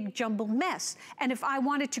make a big jumbled mess. And if I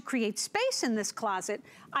wanted to create space in this closet,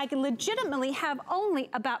 I can legitimately have only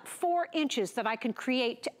about 4 inches that I can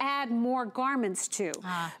create to add more garments to.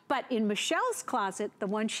 But in Michelle's closet, the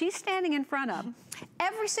one she's standing in front of,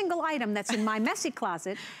 every single item that's in my messy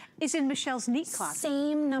closet is in Michelle's neat closet.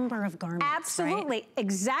 Same number of garments, absolutely, right?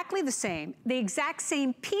 Exactly the same. The exact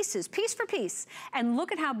same pieces, piece for piece. And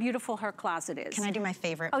look at how beautiful her closet is. Can I do my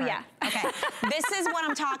favorite part? Oh, yeah. Okay, this is what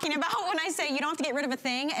I'm talking about when I say you don't have to get rid of a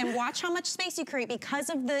thing, and watch how much space you create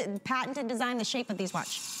because of the patented design, the shape of these,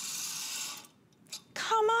 watch.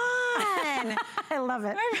 Come on. I love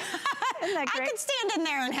it. Isn't that great? I could stand in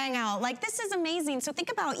there and hang out. Like, this is amazing. So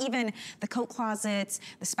think about even the coat closets,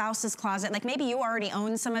 the spouse's closet. Like, maybe you already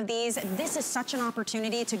own some of these. This is such an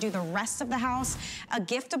opportunity to do the rest of the house a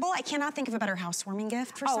giftable. I cannot think of a better housewarming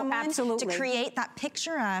gift for someone. Absolutely. To create that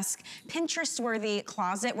picturesque, Pinterest-worthy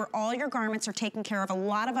closet where all your garments are taken care of. A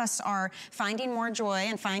lot of us are finding more joy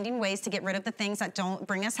and finding ways to get rid of the things that don't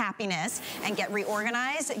bring us happiness and get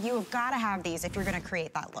reorganized. You have got to have these if you're going to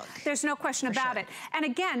create that look. There's no question about it. And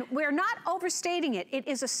again, we're not overstating it. It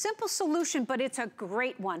is a simple solution, but it's a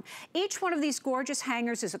great one. Each one of these gorgeous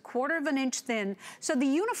hangers is 1/4 of an inch thin, so the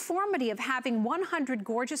uniformity of having 100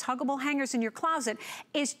 gorgeous huggable hangers in your closet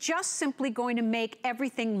is just simply going to make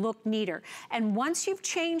everything look neater. And once you've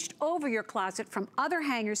changed over your closet from other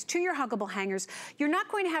hangers to your huggable hangers, you're not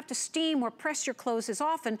going to have to steam or press your clothes as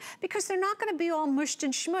often because they're not going to be all mushed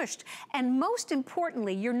and shmushed. And most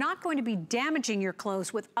importantly, you're not going to be damaging your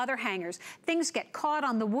clothes with other hangers. Things get caught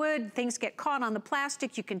on the wood, things get caught on the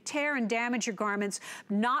plastic. You can tear and damage your garments,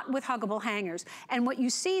 not with huggable hangers. And what you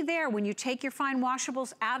see there when you take your fine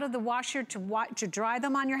washables out of the washer to dry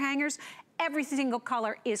them on your hangers, every single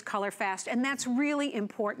color is color fast, and that's really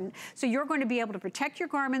important. So you're going to be able to protect your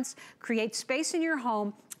garments, create space in your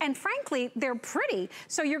home, and frankly, they're pretty.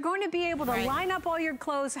 So you're going to be able to line up all your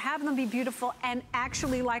clothes, have them be beautiful, and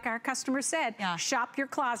actually, like our customer said, shop your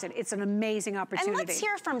closet. It's an amazing opportunity. And let's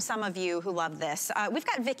hear from some of you who love this. We've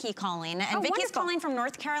got Vicki calling, and Vicki's calling from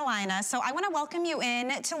North Carolina. So I want to welcome you in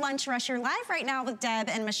to Lunch Rush. You're live right now with Deb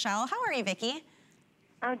and Michelle. How are you, Vicki?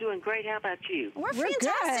 I'm doing great. How about you? We're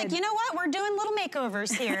fantastic. Good. You know what? We're doing little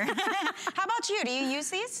makeovers here. How about you? Do you use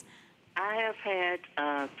these? I have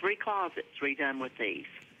had 3 closets redone with these.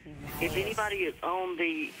 If anybody is on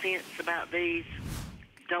the fence about these,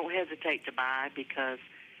 don't hesitate to buy because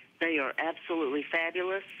they are absolutely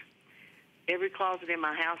fabulous. Every closet in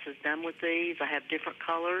my house is done with these. I have different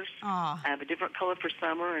colors. I have a different color for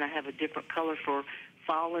summer, and I have a different color for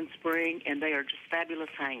fall and spring, and they are just fabulous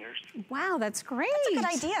hangers. Wow, that's great. That's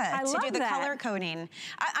a good idea I to love do the that. color coding.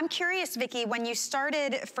 I'm curious, Vicki, when you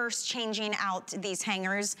started first changing out these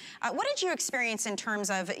hangers, what did you experience in terms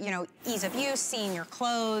of, you know, ease of use, seeing your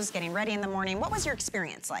clothes, getting ready in the morning? What was your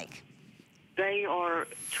experience like? They are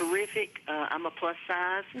terrific. I'm a plus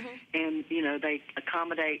size, and, you know, they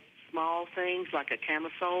accommodate small things like a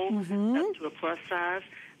camisole up to a plus size.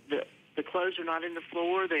 The clothes are not in the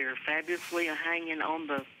floor. They're fabulously hanging on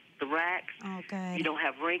the racks. Oh, good. You don't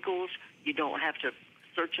have wrinkles. You don't have to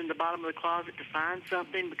search in the bottom of the closet to find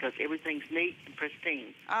something because everything's neat and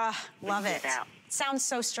pristine. Love it. Sounds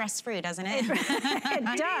so stress-free, doesn't it?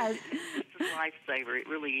 It does. It's a lifesaver. It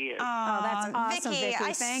really is. Oh, that's awesome, Vicki.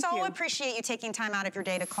 I Thank so you. appreciate you taking time out of your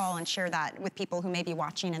day to call and share that with people who may be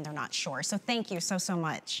watching and they're not sure. So thank you so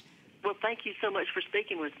much. Well, thank you so much for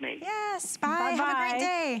speaking with me. Yes, bye. Bye-bye. Have a great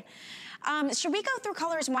day. Should we go through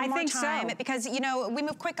colors one more time? So. Because, you know, we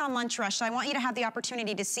move quick on lunch rush, so I want you to have the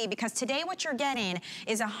opportunity to see, because today what you're getting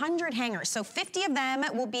is 100 hangers. So 50 of them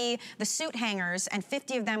will be the suit hangers, and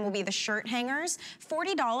 50 of them will be the shirt hangers.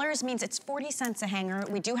 $40 means it's 40 cents a hanger.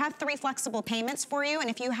 We do have 3 flexible payments for you, and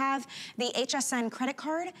if you have the HSN credit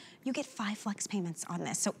card, you get 5 flex payments on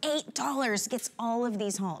this. So $8 gets all of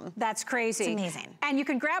these home. That's crazy. It's amazing. And you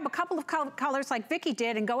can grab a couple of colors like Vicki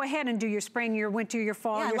did and go ahead and do your spring, your winter, your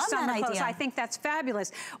fall, your summer clothes. I think that's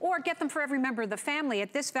fabulous. Or get them for every member of the family.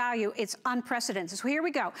 At this value, it's unprecedented. So here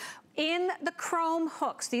we go. In the chrome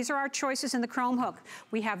hooks, these are our choices in the chrome hook.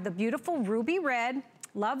 We have the beautiful ruby red.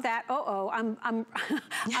 Love that.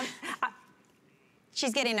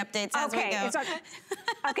 She's getting updates as we go.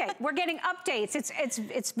 Okay, we're getting updates.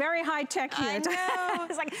 It's very high tech here. I know.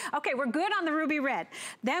 It's like, okay, we're good on the ruby red.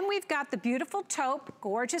 Then we've got the beautiful taupe,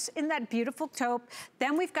 gorgeous in that beautiful taupe.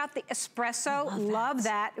 Then we've got the espresso, love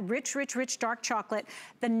that. Rich, rich, rich dark chocolate.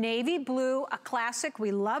 The navy blue, a classic,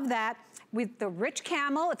 we love that. With the rich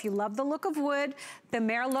camel, if you love the look of wood. The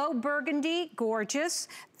Merlot burgundy, gorgeous.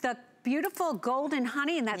 The beautiful golden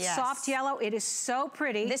honey in that soft yellow. It is so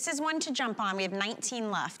pretty. This is one to jump on. We have 19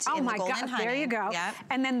 left in the golden honey. There you go. Yep.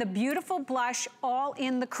 And then the beautiful blush all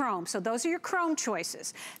in the chrome. So those are your chrome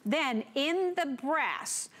choices. Then in the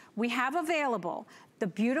brass, we have available the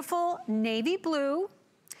beautiful navy blue.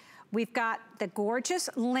 We've got the gorgeous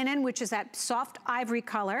linen, which is that soft ivory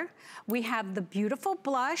color. We have the beautiful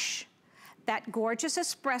blush, that gorgeous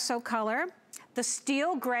espresso color. The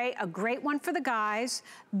steel gray, a great one for the guys.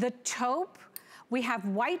 The taupe, we have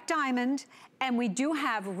white diamond, and we do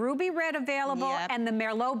have ruby red available and the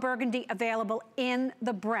Merlot burgundy available in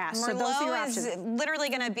the brass. Merlot so those are your options. Is literally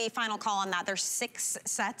gonna be final call on that. There's 6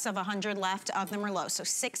 sets of 100 left of the Merlot. So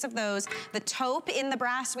 6 of those. The taupe in the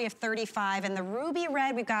brass, we have 35, and the ruby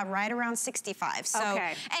red, we've got right around 65. So,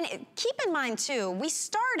 and keep in mind too, we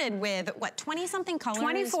started with, what, 20-something colors?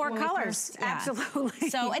 24 colors,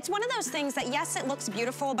 absolutely. So it's one of those things that, yes, it looks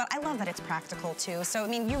beautiful, but I love that it's practical too. So, I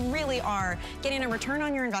mean, you really are getting a return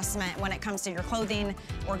on your investment when it comes to your clothing,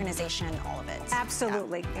 organization, all of it.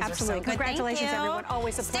 Absolutely, absolutely. So congratulations, everyone.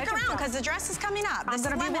 Always a pleasure. Stick around, because the dress is coming up. I'm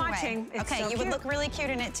going to be watching. Okay, you would look really cute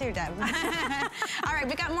in it too, Deb. All right,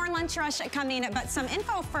 we got more lunch rush coming, but some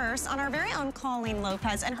info first on our very own Colleen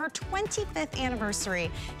Lopez and her 25th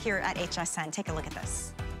anniversary here at HSN. Take a look at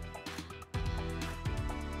this.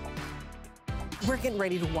 We're getting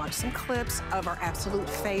ready to watch some clips of our absolute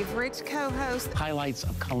favorite co-host. Highlights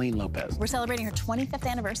of Colleen Lopez. We're celebrating her 25th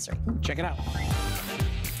anniversary. Check it out.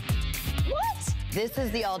 What? This is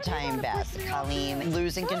the all-time best. Colleen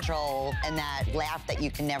losing control and that laugh that you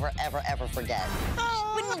can never, ever, ever forget.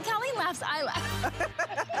 When Colleen laughs, I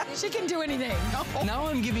laugh. She can do anything. Now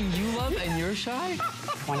I'm giving you love and you're shy?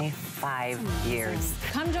 25 years.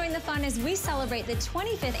 Come join the fun as we celebrate the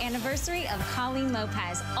 25th anniversary of Colleen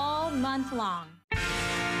Lopez all month long.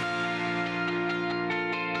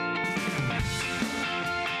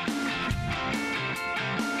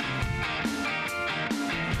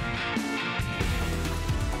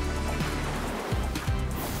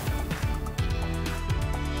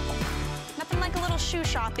 Like a little shoe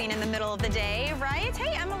shopping in the middle of the day, right?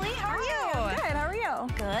 Hey, Emily, how are you? Good, how are you?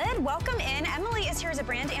 Good, welcome in. Emily is here as a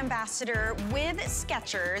brand ambassador with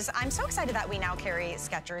Skechers. I'm so excited that we now carry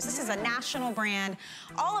Skechers. This is a national brand,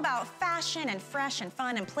 all about fashion and fresh and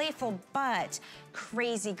fun and playful, but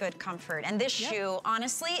crazy good comfort. And this shoe,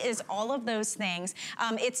 honestly, is all of those things.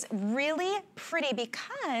 It's really pretty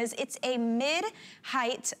because it's a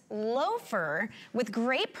mid-height loafer with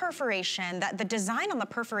great perforation. That the design on the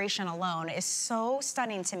perforation alone is so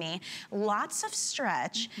stunning to me. Lots of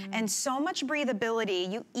stretch and so much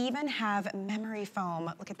breathability. You even have memory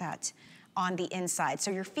foam. Look at that. On the inside. So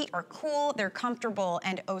your feet are cool, they're comfortable,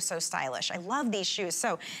 and oh so stylish. I love these shoes.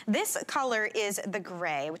 So this color is the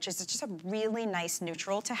gray, which is just a really nice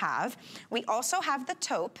neutral to have. We also have the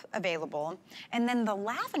taupe available. And then the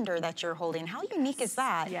lavender that you're holding, how unique is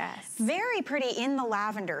that? Yes. Very pretty in the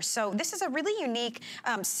lavender. So this is a really unique,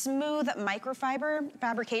 smooth microfiber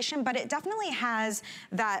fabrication, but it definitely has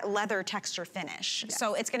that leather texture finish. Yes.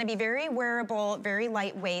 So it's gonna be very wearable, very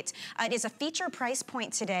lightweight. It is a feature price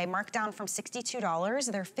point today, marked down from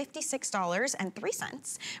 $62. They're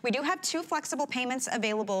 $56.03. We do have 2 flexible payments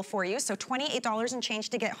available for you, so $28 and change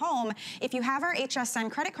to get home. If you have our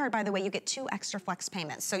HSN credit card, by the way, you get 2 extra flex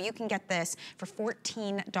payments, so you can get this for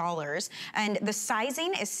 $14. And the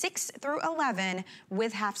sizing is 6 through 11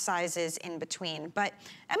 with half sizes in between. But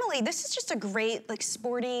Emily, this is just a great, like,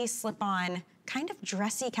 sporty slip-on kind of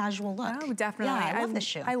dressy, casual look. Oh, definitely. Yeah, I love this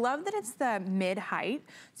shoe. I love that it's the mid-height.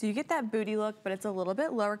 So you get that booty look, but it's a little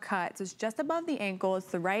bit lower cut. So it's just above the ankle.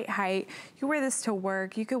 It's the right height. You can wear this to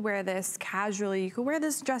work. You could wear this casually. You could wear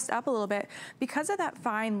this dressed up a little bit because of that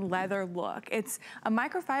fine leather look. It's a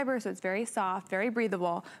microfiber, so it's very soft, very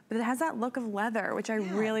breathable, but it has that look of leather, which I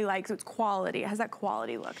really like. So it's quality. It has that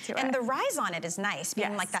quality look to it. And the rise on it is nice,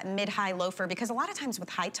 being like that mid-high loafer, because a lot of times with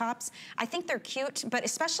high tops, I think they're cute, but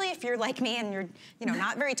especially if you're like me and you're, you know,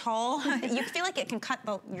 not very tall, you feel like it can cut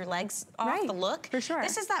your legs off the look. For sure.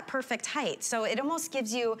 This is that perfect height, so it almost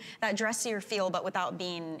gives you that dressier feel, but without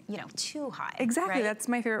being, you know, too high. Exactly, right? that's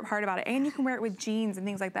my favorite part about it. And you can wear it with jeans and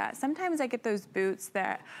things like that. Sometimes I get those boots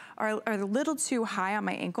that are a little too high on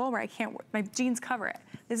my ankle where I can't, my jeans cover it.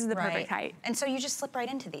 This is the perfect height. And so you just slip right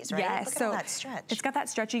into these, right? Yes, Look at so all that stretch. it's got that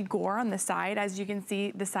stretchy gore on the side. As you can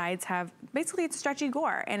see, the sides have, basically it's stretchy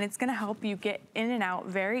gore, and it's gonna help you get in and out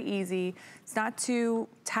very easy. It's not too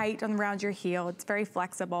tight around your heel. It's very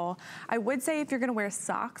flexible. I would say if you're gonna wear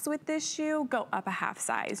socks with this shoe, go up a half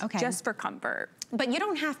size, just for comfort. But you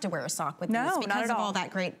don't have to wear a sock with No, these not because at of all. all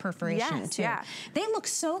that great perforation too. Yeah. They look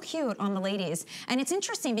so cute on the ladies. And it's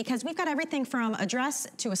interesting because we've got everything from a dress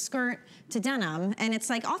to a skirt to denim. And it's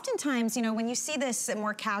like oftentimes, you know, when you see this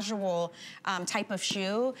more casual type of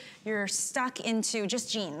shoe, you're stuck into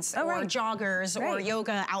just jeans or joggers or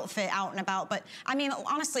yoga outfit out and about. But I mean,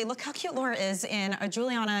 honestly, look how cute Laura is in a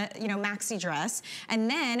Juliana, you know, maxi dress.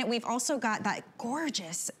 And then we've also got that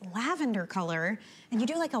gorgeous lavender color. And you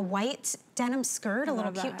do like a white denim skirt, a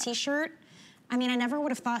little cute t-shirt. I mean, I never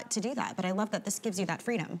would have thought to do that, but I love that this gives you that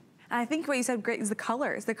freedom. I think what you said great is the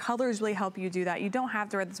colors. The colors really help you do that. You don't have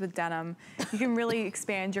to wear this with denim. You can really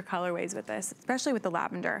expand your colorways with this, especially with the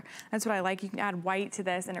lavender. That's what I like. You can add white to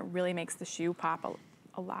this and it really makes the shoe pop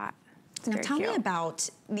a lot. Now tell me about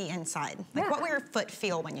the inside. Like what will your foot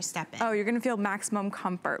feel when you step in? Oh, you're gonna feel maximum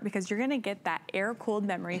comfort because you're gonna get that air-cooled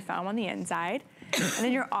memory foam on the inside. And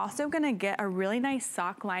then you're also gonna get a really nice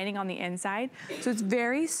sock lining on the inside. So it's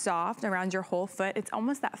very soft around your whole foot. It's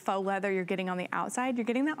almost that faux leather you're getting on the outside. You're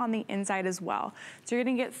getting that on the inside as well. So you're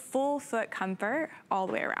gonna get full foot comfort all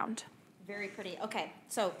the way around. Very pretty. Okay,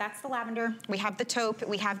 so that's the lavender. We have the taupe,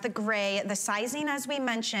 we have the gray. The sizing, as we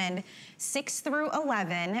mentioned, 6 through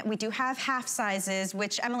 11. We do have half sizes,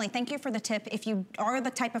 which, Emily, thank you for the tip. If you are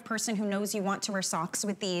the type of person who knows you want to wear socks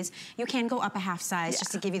with these, you can go up a half size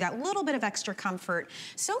just to give you that little bit of extra comfort.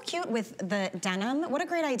 So cute with the denim. What a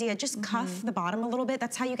great idea. Just cuff the bottom a little bit.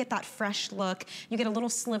 That's how you get that fresh look. You get a little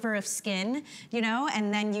sliver of skin, you know,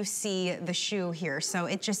 and then you see the shoe here. So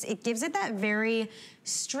it gives it that very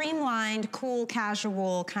streamlined, cool,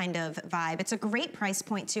 casual kind of vibe. It's a great price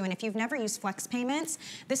point too, and if you've never used flex payments,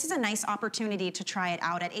 this is a nice opportunity to try it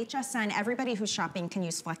out. At HSN, everybody who's shopping can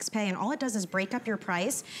use FlexPay, and all it does is break up your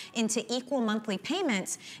price into equal monthly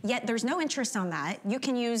payments, yet there's no interest on that. You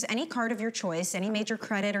can use any card of your choice, any major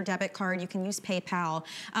credit or debit card. You can use PayPal,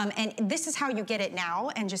 and this is how you get it now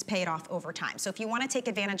and just pay it off over time. So if you want to take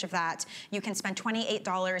advantage of that, you can spend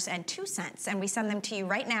 $28.02, and we send them to you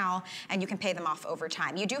right now, and you can pay them off over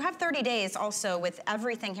time. You do have 30 days also with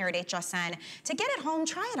everything here at HSN to get it home,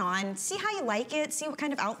 try it on, see how you like it, see what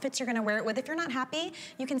kind of outfits you're gonna wear it with. If you're not happy,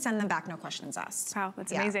 you can send them back, no questions asked. Wow,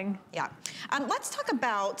 that's amazing. Yeah. Let's talk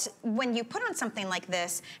about when you put on something like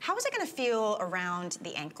this, how is it gonna feel around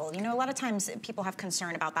the ankle? You know, a lot of times people have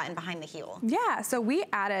concern about that and behind the heel. Yeah, so we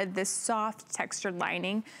added this soft textured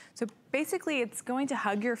lining. So basically it's going to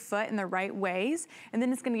hug your foot in the right ways, and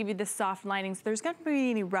then it's gonna give you this soft lining. So there's gonna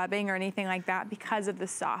be any rubbing or anything like that because of the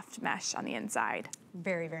soft mesh on the inside.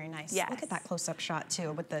 Very, very nice. Yes. Look at that close-up shot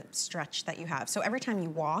too with the stretch that you have. So every time you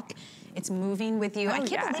walk, it's moving with you. Oh, I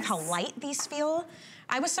can't believe how light these feel.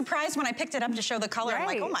 I was surprised when I picked it up to show the color. I'm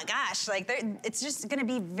like, oh my gosh, like it's just gonna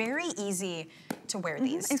be very easy to wear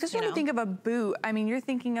these. Especially when you think of a boot. I mean, you're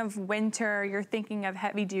thinking of winter, you're thinking of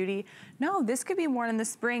heavy duty. No, this could be worn in the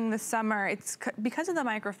spring, the summer. It's because of the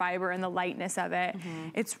microfiber and the lightness of it.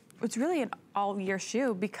 It's really an all-year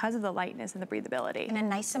shoe because of the lightness and the breathability. And a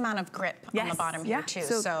nice amount of grip on the bottom here too.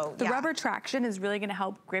 So the rubber traction is really gonna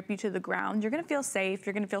help grip you to the ground. You're gonna feel safe,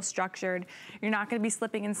 you're gonna feel structured. You're not gonna be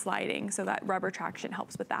slipping and sliding, so that rubber traction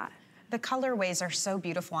helps with that. The colorways are so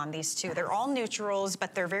beautiful on these too. They're all neutrals,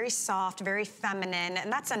 but they're very soft, very feminine.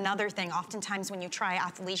 And that's another thing. Oftentimes when you try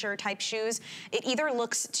athleisure type shoes, it either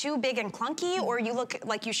looks too big and clunky or you look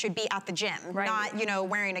like you should be at the gym, not, you know,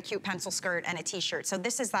 wearing a cute pencil skirt and a t-shirt. So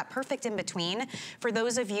this is that perfect in between for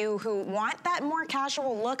those of you who want that more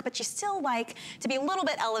casual look, but you still like to be a little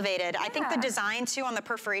bit elevated. I think the design too on the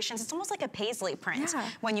perforations, it's almost like a paisley print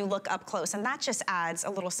when you look up close. And that just adds a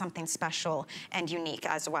little something special and unique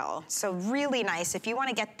as well. So really nice. If you want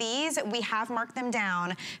to get these, we have marked them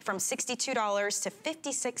down from $62 to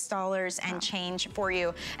 $56 and change for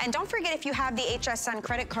you. And don't forget, if you have the HSN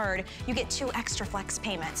credit card, you get 2 extra flex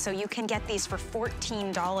payments. So you can get these for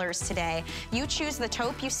 $14 today. You choose the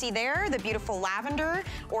taupe you see there, the beautiful lavender,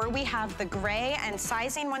 or we have the gray, and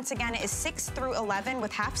sizing once again is 6 through 11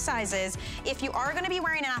 with half sizes. If you are going to be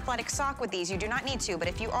wearing an athletic sock with these, you do not need to, but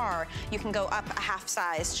if you are, you can go up a half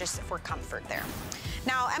size just for comfort there.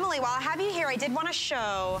 Now, Emily, while I have you here, I did want to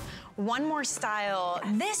show one more style.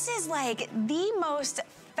 This is like the most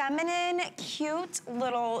feminine, cute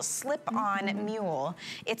little slip-on mule.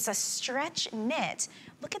 It's a stretch knit.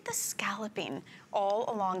 Look at the scalloping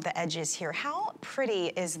all along the edges here. How pretty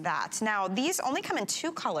is that? Now, these only come in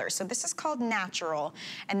 2 colors. So this is called natural,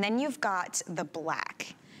 and then you've got the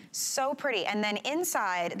black. So pretty. And then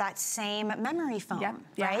inside, that same memory foam,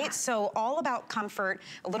 right? So all about comfort,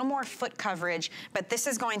 a little more foot coverage, but this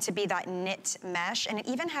is going to be that knit mesh, and it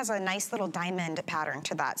even has a nice little diamond pattern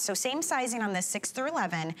to that. So same sizing on this, 6 through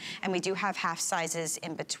 11, and we do have half sizes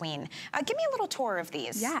in between. Give me a little tour of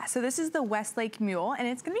these. Yeah, so this is the Westlake Mule, and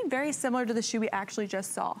it's gonna be very similar to the shoe we actually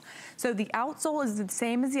just saw. So the outsole is the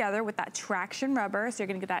same as the other with that traction rubber, so you're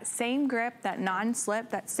gonna get that same grip, that non-slip,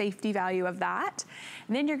 that safety value of that.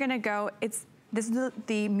 And then you're gonna go, this is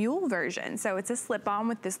the mule version. So it's a slip-on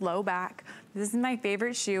with this low back. This is my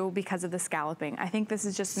favorite shoe because of the scalloping. I think this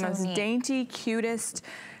is just the most dainty, cutest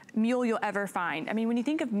mule you'll ever find. I mean, when you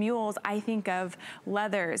think of mules, I think of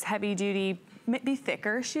leathers, heavy duty, maybe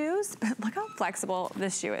thicker shoes, but look how flexible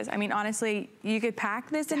this shoe is. I mean, honestly, you could pack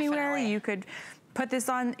this anywhere. You could put this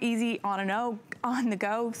on easy, on the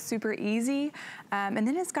go, super easy. And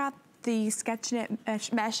then it's got the sketch knit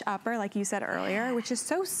mesh upper, like you said earlier, which is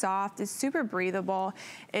so soft, it's super breathable,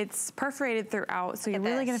 it's perforated throughout, so you're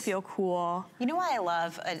really gonna feel cool. You know why I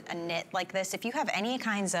love a knit like this? If you have any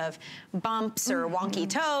kinds of bumps or wonky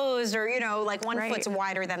toes, or like one foot's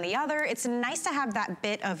wider than the other, it's nice to have that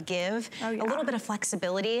bit of give, a little bit of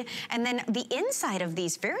flexibility, and then the inside of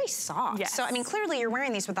these, very soft. So, I mean, clearly you're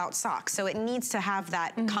wearing these without socks, so it needs to have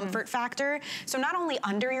that comfort factor. So not only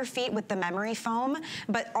under your feet with the memory foam,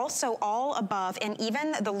 but also all above, and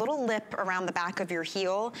even the little lip around the back of your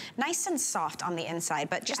heel, nice and soft on the inside.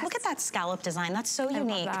 But just look at that scallop design. That's so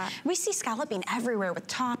unique. We see scalloping everywhere with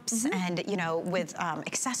tops and, with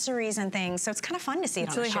accessories and things. So it's kind of fun to see it on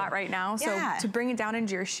the shoe. It's really hot right now. So to bring it down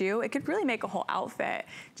into your shoe, it could really make a whole outfit.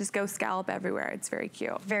 Just go scallop everywhere. It's very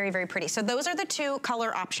cute. Very, very pretty. So those are the 2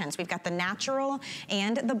 color options. We've got the natural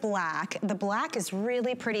and the black. The black is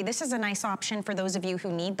really pretty. This is a nice option for those of you who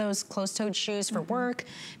need those closed-toed shoes for work.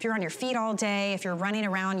 If you're on your feet all day, if you're running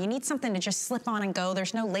around, you need something to just slip on and go.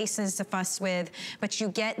 There's no laces to fuss with, but you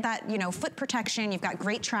get that, foot protection. You've got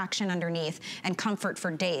great traction underneath and comfort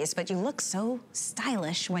for days, but you look so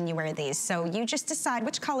stylish when you wear these. So you just decide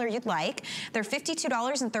which color you'd like. They're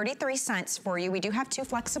 $52.33 for you. We do have 2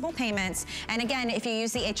 flexible payments. And again, if you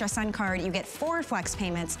use the HSN card, you get 4 flex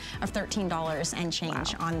payments of $13 and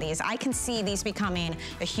change on these. I can see these becoming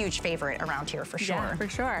a huge favorite around here for sure. Yeah, for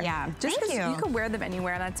sure. Yeah. Just Thank you. You can wear them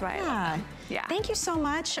anywhere. That's why I love them. Yeah. Thank you so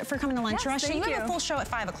much for coming to Lunch Rush. You have a full show at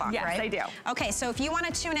 5 o'clock, right? Yes, I do. Okay, so if you want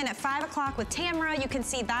to tune in at 5 o'clock with Tamra, you can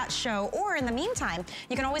see that show. Or in the meantime,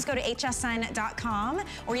 you can always go to hsn.com,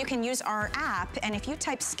 or you can use our app. And if you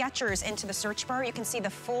type Skechers into the search bar, you can see the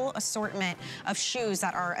full assortment of shoes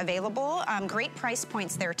that are available. Great price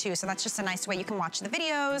points there too. So that's just a nice way you can watch the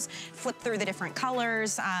videos, flip through the different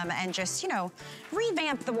colors, and just,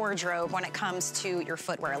 revamp the wardrobe when it comes to your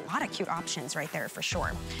footwear. A lot of cute options right there for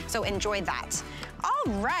sure. So enjoy that.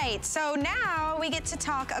 All right, so now we get to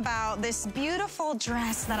talk about this beautiful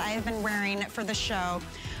dress that I have been wearing for the show.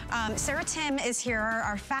 Sarah Tim is here,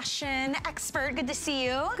 our fashion expert. Good to see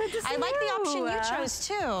you. Good to see you. I like the option you chose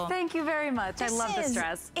too. Thank you very much. I love this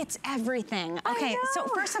dress. It's everything. Okay, so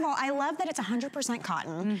first of all, I love that it's 100%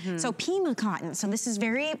 cotton. So Pima cotton. So this is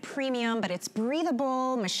very premium, but it's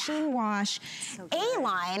breathable, machine wash.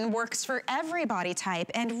 A-line works for every body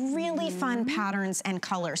type and really fun patterns and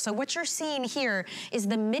colors. So what you're seeing here is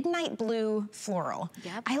the midnight blue floral.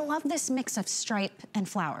 I love this mix of stripe and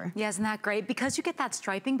flower. Yeah, isn't that great? Because you get that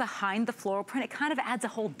striping behind the floral print, it kind of adds a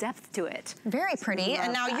whole depth to it. Very pretty.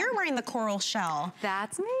 And now you're wearing the coral shell.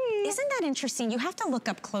 That's me. Isn't that interesting? You have to look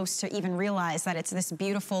up close to even realize that it's this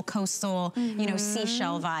beautiful coastal,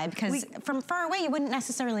 seashell vibe, because from far away you wouldn't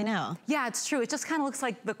necessarily know. Yeah, it's true. It just kind of looks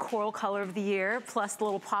like the coral color of the year, plus the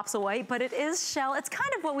little pops of white, but it is shell. It's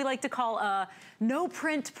kind of what we like to call a no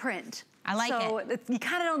print print. I like it. You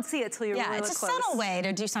kind of don't see it till you really look close. It's a subtle way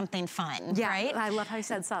to do something fun, right? I love how you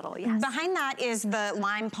said subtle, yes. Behind that is the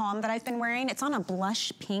lime palm that I've been wearing. It's on a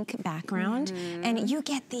blush pink background, and you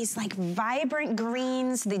get these like vibrant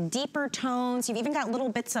greens, the deeper tones. You've even got little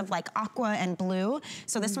bits of like aqua and blue.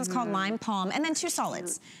 So this one's called lime palm, and then two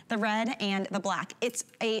solids, the red and the black. It's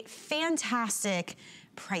a fantastic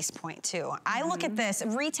price point too. I look at this,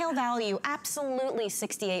 retail value, absolutely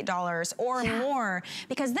 $68 or more,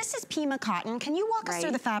 because this is Pima cotton. Can you walk us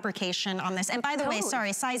through the fabrication on this? And by the way,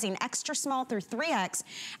 sorry, sizing extra small through 3X,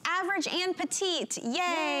 average and petite,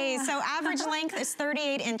 yay. So average length is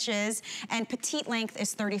 38 inches and petite length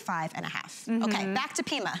is 35 and a half. Okay, back to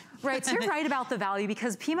Pima. Right, so you're right about the value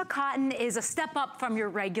because Pima cotton is a step up from your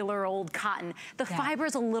regular old cotton. The fiber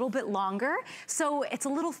is a little bit longer, so it's a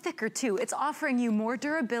little thicker too. It's offering you more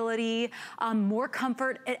durability, more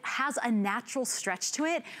comfort. It has a natural stretch to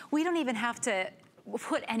it. We don't even have to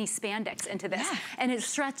put any spandex into this, and it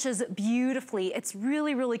stretches beautifully. It's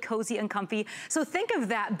really, really cozy and comfy. So think of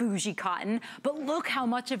that bougie cotton, but look how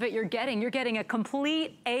much of it you're getting. You're getting a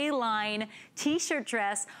complete A-line t-shirt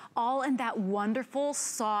dress, all in that wonderful,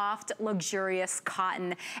 soft, luxurious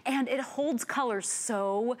cotton. And it holds colors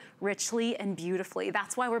so richly and beautifully.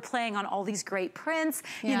 That's why we're playing on all these great prints.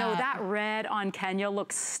 You know, that red on Kenya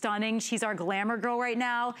looks stunning. She's our glamour girl right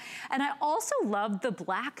now. And I also love the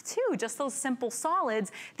black too, just those simple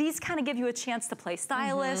solids. These kind of give you a chance to play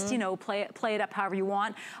stylist, you know, play it up however you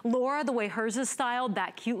want. Laura, the way hers is styled,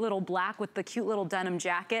 that cute little black with the cute little denim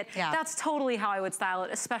jacket, that's totally how I would style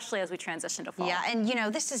it, especially as we transition to fall. Yeah, and you know,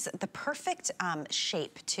 this is the perfect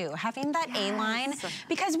shape too, having that A-line,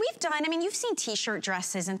 because we've done, I mean, you've seen t-shirt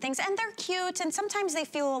dresses and things, and they're cute, and sometimes they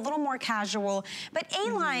feel a little more casual, but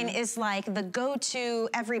A-line is like the go-to,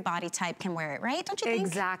 every body type can wear it, right? Don't you think?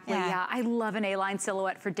 Exactly, yeah. I love an A-line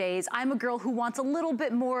silhouette for days. I'm a girl who wants a little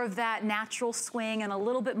bit more of that natural swing and a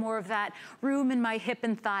little bit more of that room in my hip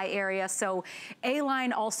and thigh area, so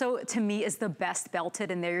A-line also, to me, is the best belted,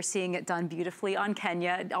 and there you're seeing it done beautifully on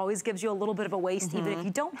Kenya. It always gives you a little bit of a waist, even if you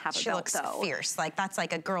don't have a She belt, looks though. fierce. Like that's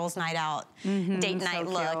like a girl's night out, date night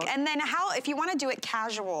look. And then how, if you want to do it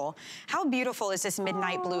casual, how beautiful is this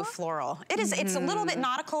midnight blue floral? It is. It's a little bit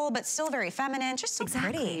nautical, but still very feminine. Just so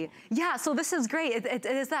pretty. Yeah. So this is great. It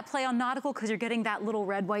is that play on nautical because you're getting that little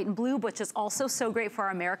red, white, and blue, which is also so great for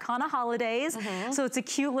our Americana holidays. So it's a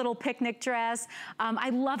cute little picnic dress. I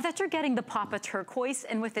love that you're getting the pop of turquoise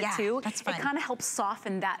in with it too. That's fun. It kind of helps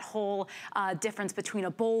soften that whole difference between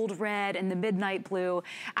a bold red and the midnight blue.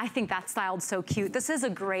 I think that's styled so cute. This is a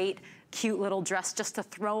great, cute little dress just to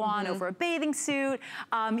throw on over a bathing suit,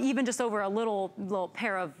 even just over a little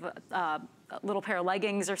pair of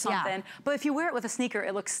leggings or something. But if you wear it with a sneaker,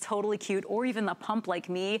 it looks totally cute, or even a pump like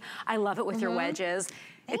me. I love it with your wedges.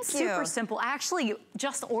 It's super simple. I actually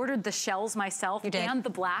just ordered the shells myself and the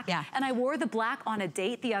black. And I wore the black on a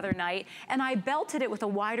date the other night, and I belted it with a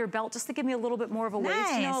wider belt just to give me a little bit more of a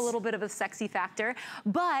waist, you know, a little bit of a sexy factor.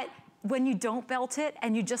 But when you don't belt it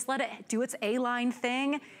and you just let it do its A-line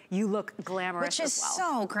thing, you look glamorous as well.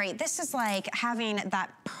 Which is so great. This is like having that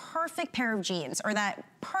perfect pair of jeans or that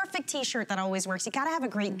perfect t-shirt that always works. You gotta have a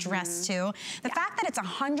great dress too. The fact that it's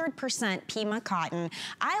 100% Pima cotton,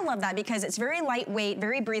 I love that because it's very lightweight,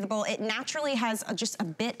 very breathable. It naturally has just a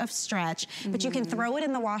bit of stretch, but you can throw it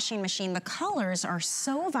in the washing machine. The colors are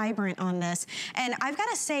so vibrant on this. And I've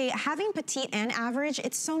gotta say, having petite and average,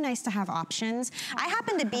 it's so nice to have options. I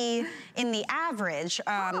happen to be in the average,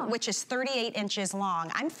 which is 38 inches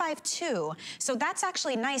long. I'm 5'2", so that's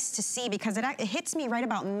actually nice to see because it hits me right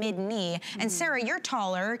about mid-knee. And Sarah, you're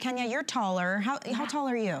taller. Kenya, you're taller. How tall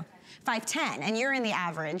are you? 5'10", and you're in the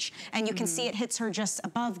average, and you can see it hits her just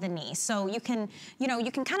above the knee. So you can, you know,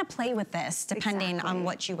 you can kind of play with this depending on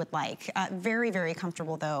what you would like. Very, very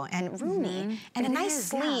comfortable though, and roomy, and a nice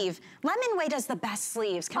sleeve. Lemon Way does the best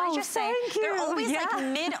sleeves. Can I just say? They're always like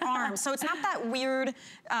mid-arm, so it's not that weird,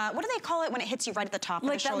 what do they call it when it hits you right at the top of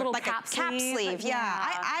the shoulder? Like that little cap sleeve.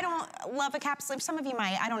 Yeah, I don't love a cap sleeve. Some of you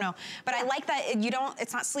might, I don't know. But I like that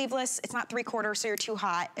it's not sleeveless, it's not 3/4, so you're too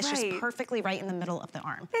hot. It's just perfectly right in the middle of the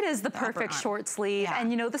arm. It is the perfect short sleeve,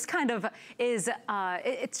 and you know, this kind of is,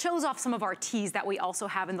 it shows off some of our tees that we also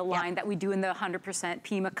have in the line that we do in the 100%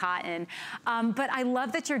 Pima cotton. But I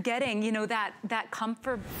love that you're getting, you know, that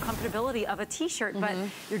comfortability of a t-shirt, but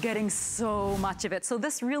you're getting so much of it. So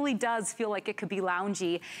this really does feel like it could be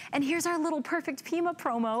loungy. And here's our little perfect Pima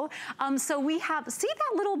promo. So we have, see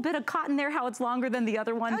that little bit of cotton there, how it's longer than the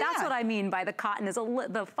other one? That's what I mean by the cotton, is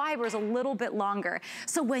the fiber is a little bit longer.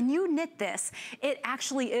 So when you knit this, it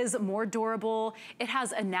actually is is more durable. It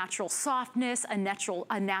has a natural softness, a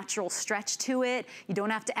natural stretch to it. You don't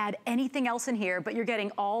have to add anything else in here, but you're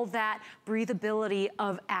getting all that breathability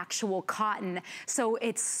of actual cotton. So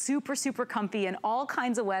it's super, super comfy in all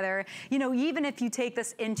kinds of weather. You know, even if you take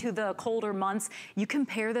this into the colder months, you can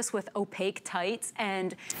pair this with opaque tights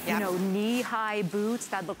and, you know, knee-high boots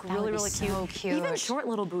that look really, really so cute. Even short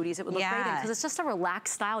little booties, it would look great in, because it's just a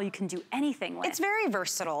relaxed style you can do anything with. It's very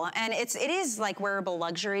versatile, and it is like wearable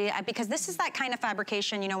luxury, because this is that kind of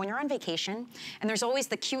fabrication, you know, when you're on vacation, and there's always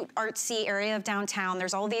the cute artsy area of downtown,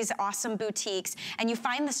 there's all these awesome boutiques, and you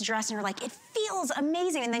find this dress and you're like, it feels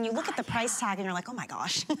amazing, and then you look at the price tag and you're like, oh my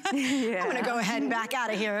gosh, I'm gonna go ahead and back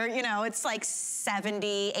out of here. You know, it's like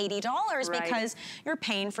 $70, $80 because you're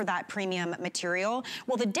paying for that premium material.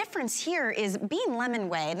 Well, the difference here is being Lemon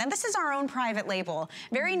Way. Now, this is our own private label,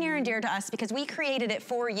 very near and dear to us because we created it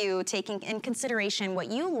for you, taking in consideration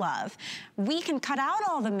what you love. We can cut out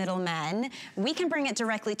all the middlemen. We can bring it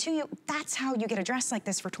directly to you. That's how you get a dress like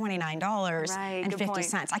this for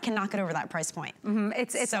 $29.50. I cannot get over that price point.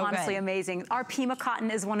 It's so honestly good. Amazing. Our Pima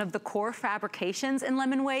cotton is one of the core fabrications in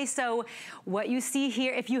Lemon Way. So what you see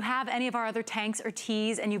here, if you have any of our other tanks or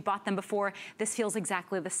tees and you bought them before, this feels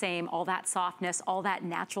exactly the same. All that softness, all that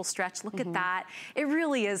natural stretch. Look at that. It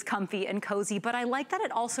really is comfy and cozy, but I like that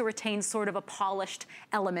it also retains sort of a polished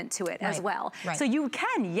element to it as well. So you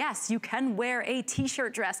can, yes, you can wear a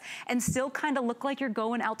t-shirt dress and still kind of look like you're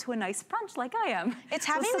going out to a nice brunch like I am. It's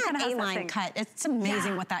having that A-line cut. It's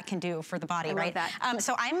amazing what that can do for the body, right?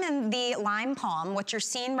 So I'm in the lime palm. What you're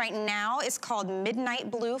seeing right now is called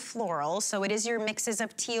Midnight Blue Floral. So it is your mixes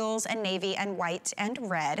of teals and navy and white and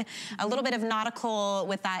red. A little bit of nautical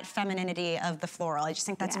with that femininity of the floral. I just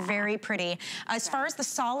think that's very pretty. As far as the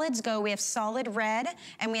solids go, we have solid red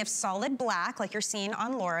and we have solid black, like you're seeing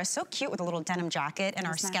on Laura. So cute with a little denim jacket and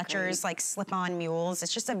our Skechers like slip-on mules.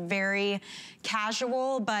 It's just a very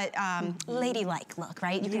casual but ladylike look,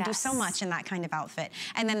 right? You can do so much in that kind of outfit.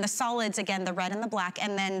 And then the solids, again, the red and the black,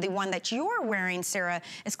 and then the one that you're wearing, Sarah,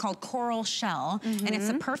 is called Coral Shell, and it's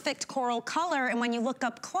a perfect coral color, and when you look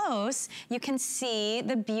up close, you can see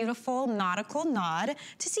the beautiful nautical nod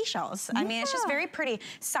to seashells. I mean, it's just very pretty.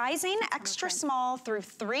 Sizing, extra small through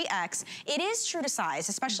 3X. It is true to size,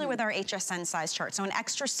 especially with our HSN size chart. So an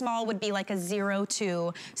extra small would be like a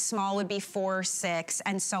 0-2, small would be 4-6,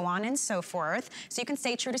 and so on and so forth. So you can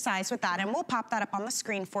stay true to size with that, and we'll pop that up on the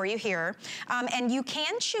screen for you here. And you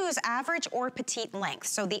can choose average or petite length.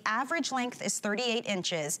 So the average length is 38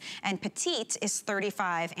 inches, and petite is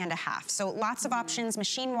 35.5. So lots of options,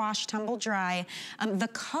 machine wash, tumble dry. The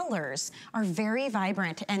colors are very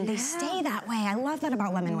vibrant, and they stay that way. I love that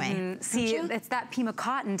about Lemon Way. See, it's that Pima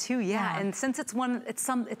cotton too, and since it's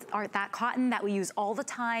that cotton that we use all the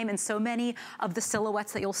time, and so many of the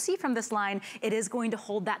silhouettes that you'll see from this line, it is going to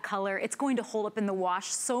hold that color. It's going to hold up in the wash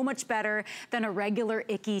so much better than a regular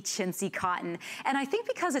icky chintzy cotton. And I think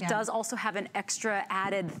because it does also have an extra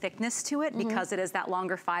added thickness to it, because it is that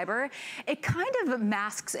longer fiber, it kind of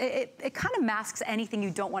masks anything you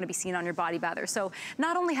don't want to be seen on your body better. So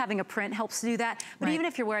not only having a print helps to do that, but even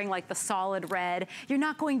if you're wearing like the solid red, you're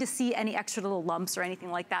not going to see any extra little lumps or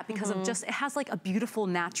anything like that because of just, it has like a beautiful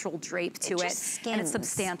natural drape to it, and it's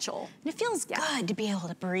substantial. And it feels good to be able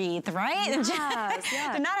to breathe, right?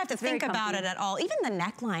 To not have to think about it at all. Even the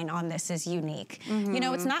neckline on this is unique. You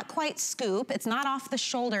know, it's not quite scoop, it's not off the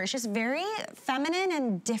shoulder, it's just very feminine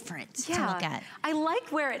and different to look at. I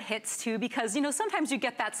like where it hits too, because you know, sometimes you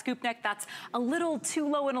get that scoop neck that's a little too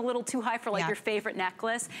low and a little too high for like your favorite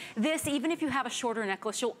necklace. This, even if you have a shorter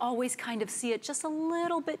necklace, you'll always kind of see it just a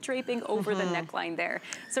little bit draping over the neckline there.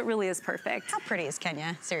 So it really is perfect. How pretty is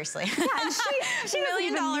Kenya? Seriously. And she $1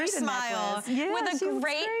 million need a smile with a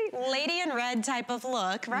great lady in red type of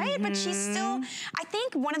look, right? But she's still, I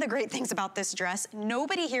think one of the great things about this dress,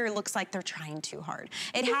 nobody here looks like they're trying too hard.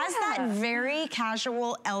 It has that very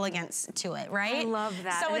casual elegance to it, right? I love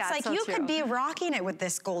that. So it's like you could be rocking it with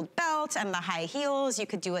this gold belt and the high heels. You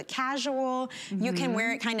could do it casual. You can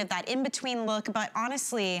wear it kind of that in-between look, but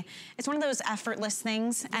honestly, it's one of those effortless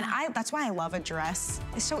things, and that's why I love a dress.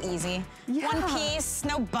 It's so easy. One piece,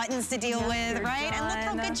 no buttons to deal with, right? And look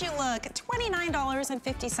how good you look.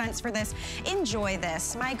 $29.50 for this. Enjoy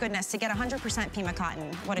this. My goodness, to get 100% Pima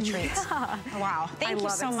cotton. What a treat. Wow. Thank you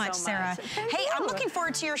so much, Sarah. Hey, I'm looking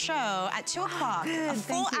forward to your show at 2 o'clock. A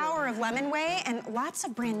full hour of Lemon Way and lots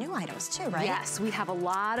of brand new items too, right? Yes, we have a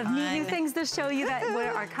lot of new things to show you that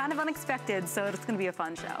are kind of unexpected, so it's going to be a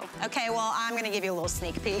fun show. Okay, well, I'm going to give you a little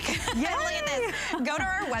sneak peek. Look at this. Go to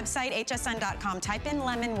our website, hsn.com, type in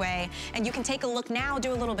Lemon Way, and you can take a look now,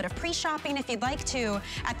 do a little bit of pre-shopping if you'd like to,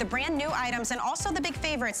 at the brand new items and also the big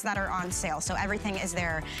favorites that are on sale. So everything is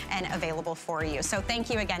there and available for you. So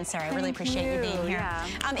thank you again, Sarah. I really appreciate you being here. Yeah,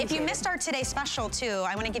 if you missed our Today Special too,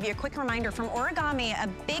 I want to give you a quick reminder from Origami, a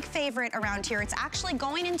big favorite around here. It's actually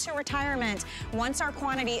going into retirement once our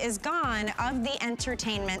quantity is gone of the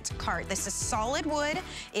entertainment cart. This is solid wood.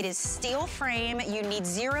 It is steel frame. You need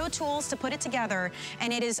 0 tools to put it together,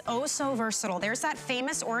 and it is oh so versatile. There's that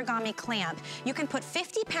famous Origami clamp. You can put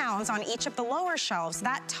 50 pounds on each of the lower shelves.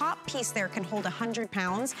 That top piece there can hold 100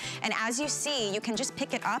 pounds, and as you see, you can just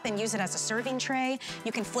pick it up and use it as a serving tray.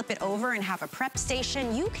 You can flip it over and have a prep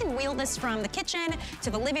station. You can wheel this from the kitchen to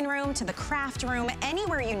the living room to the craft room,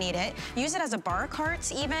 anywhere you need it. Use it as a bar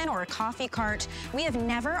cart even, or a coffee cart. We have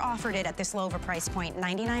never offered it at this low of a price point,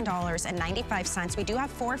 $99.95. We do have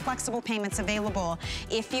 4 flexible payments available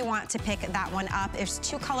if you want to pick that one up. There's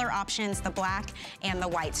 2 color options, the black and the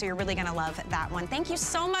white, so you're really gonna love that one. Thank you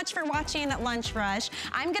so much for watching Lunch Rush.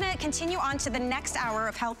 I'm gonna continue on to the next hour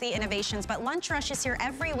of healthy innovations, but Lunch Rush is here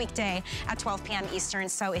every weekday at 12 p.m. Eastern,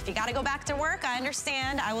 so if you gotta go back to work, I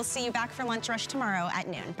understand. I will see you back for Lunch Rush tomorrow at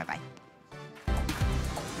noon. Bye-bye.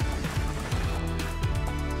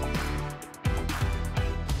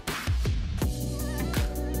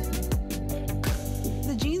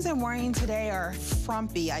 The jeans I'm wearing today are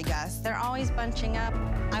frumpy, I guess. They're always bunching up.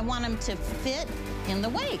 I want them to fit in the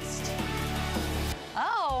waist.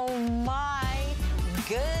 Oh my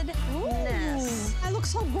goodness. I look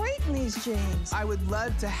so great in these jeans. I would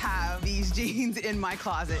love to have these jeans in my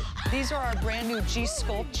closet. These are our brand new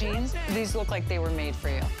G-Sculpt jeans. These look like they were made for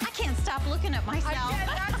you. I can't stop looking at myself.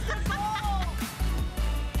 That's the goal.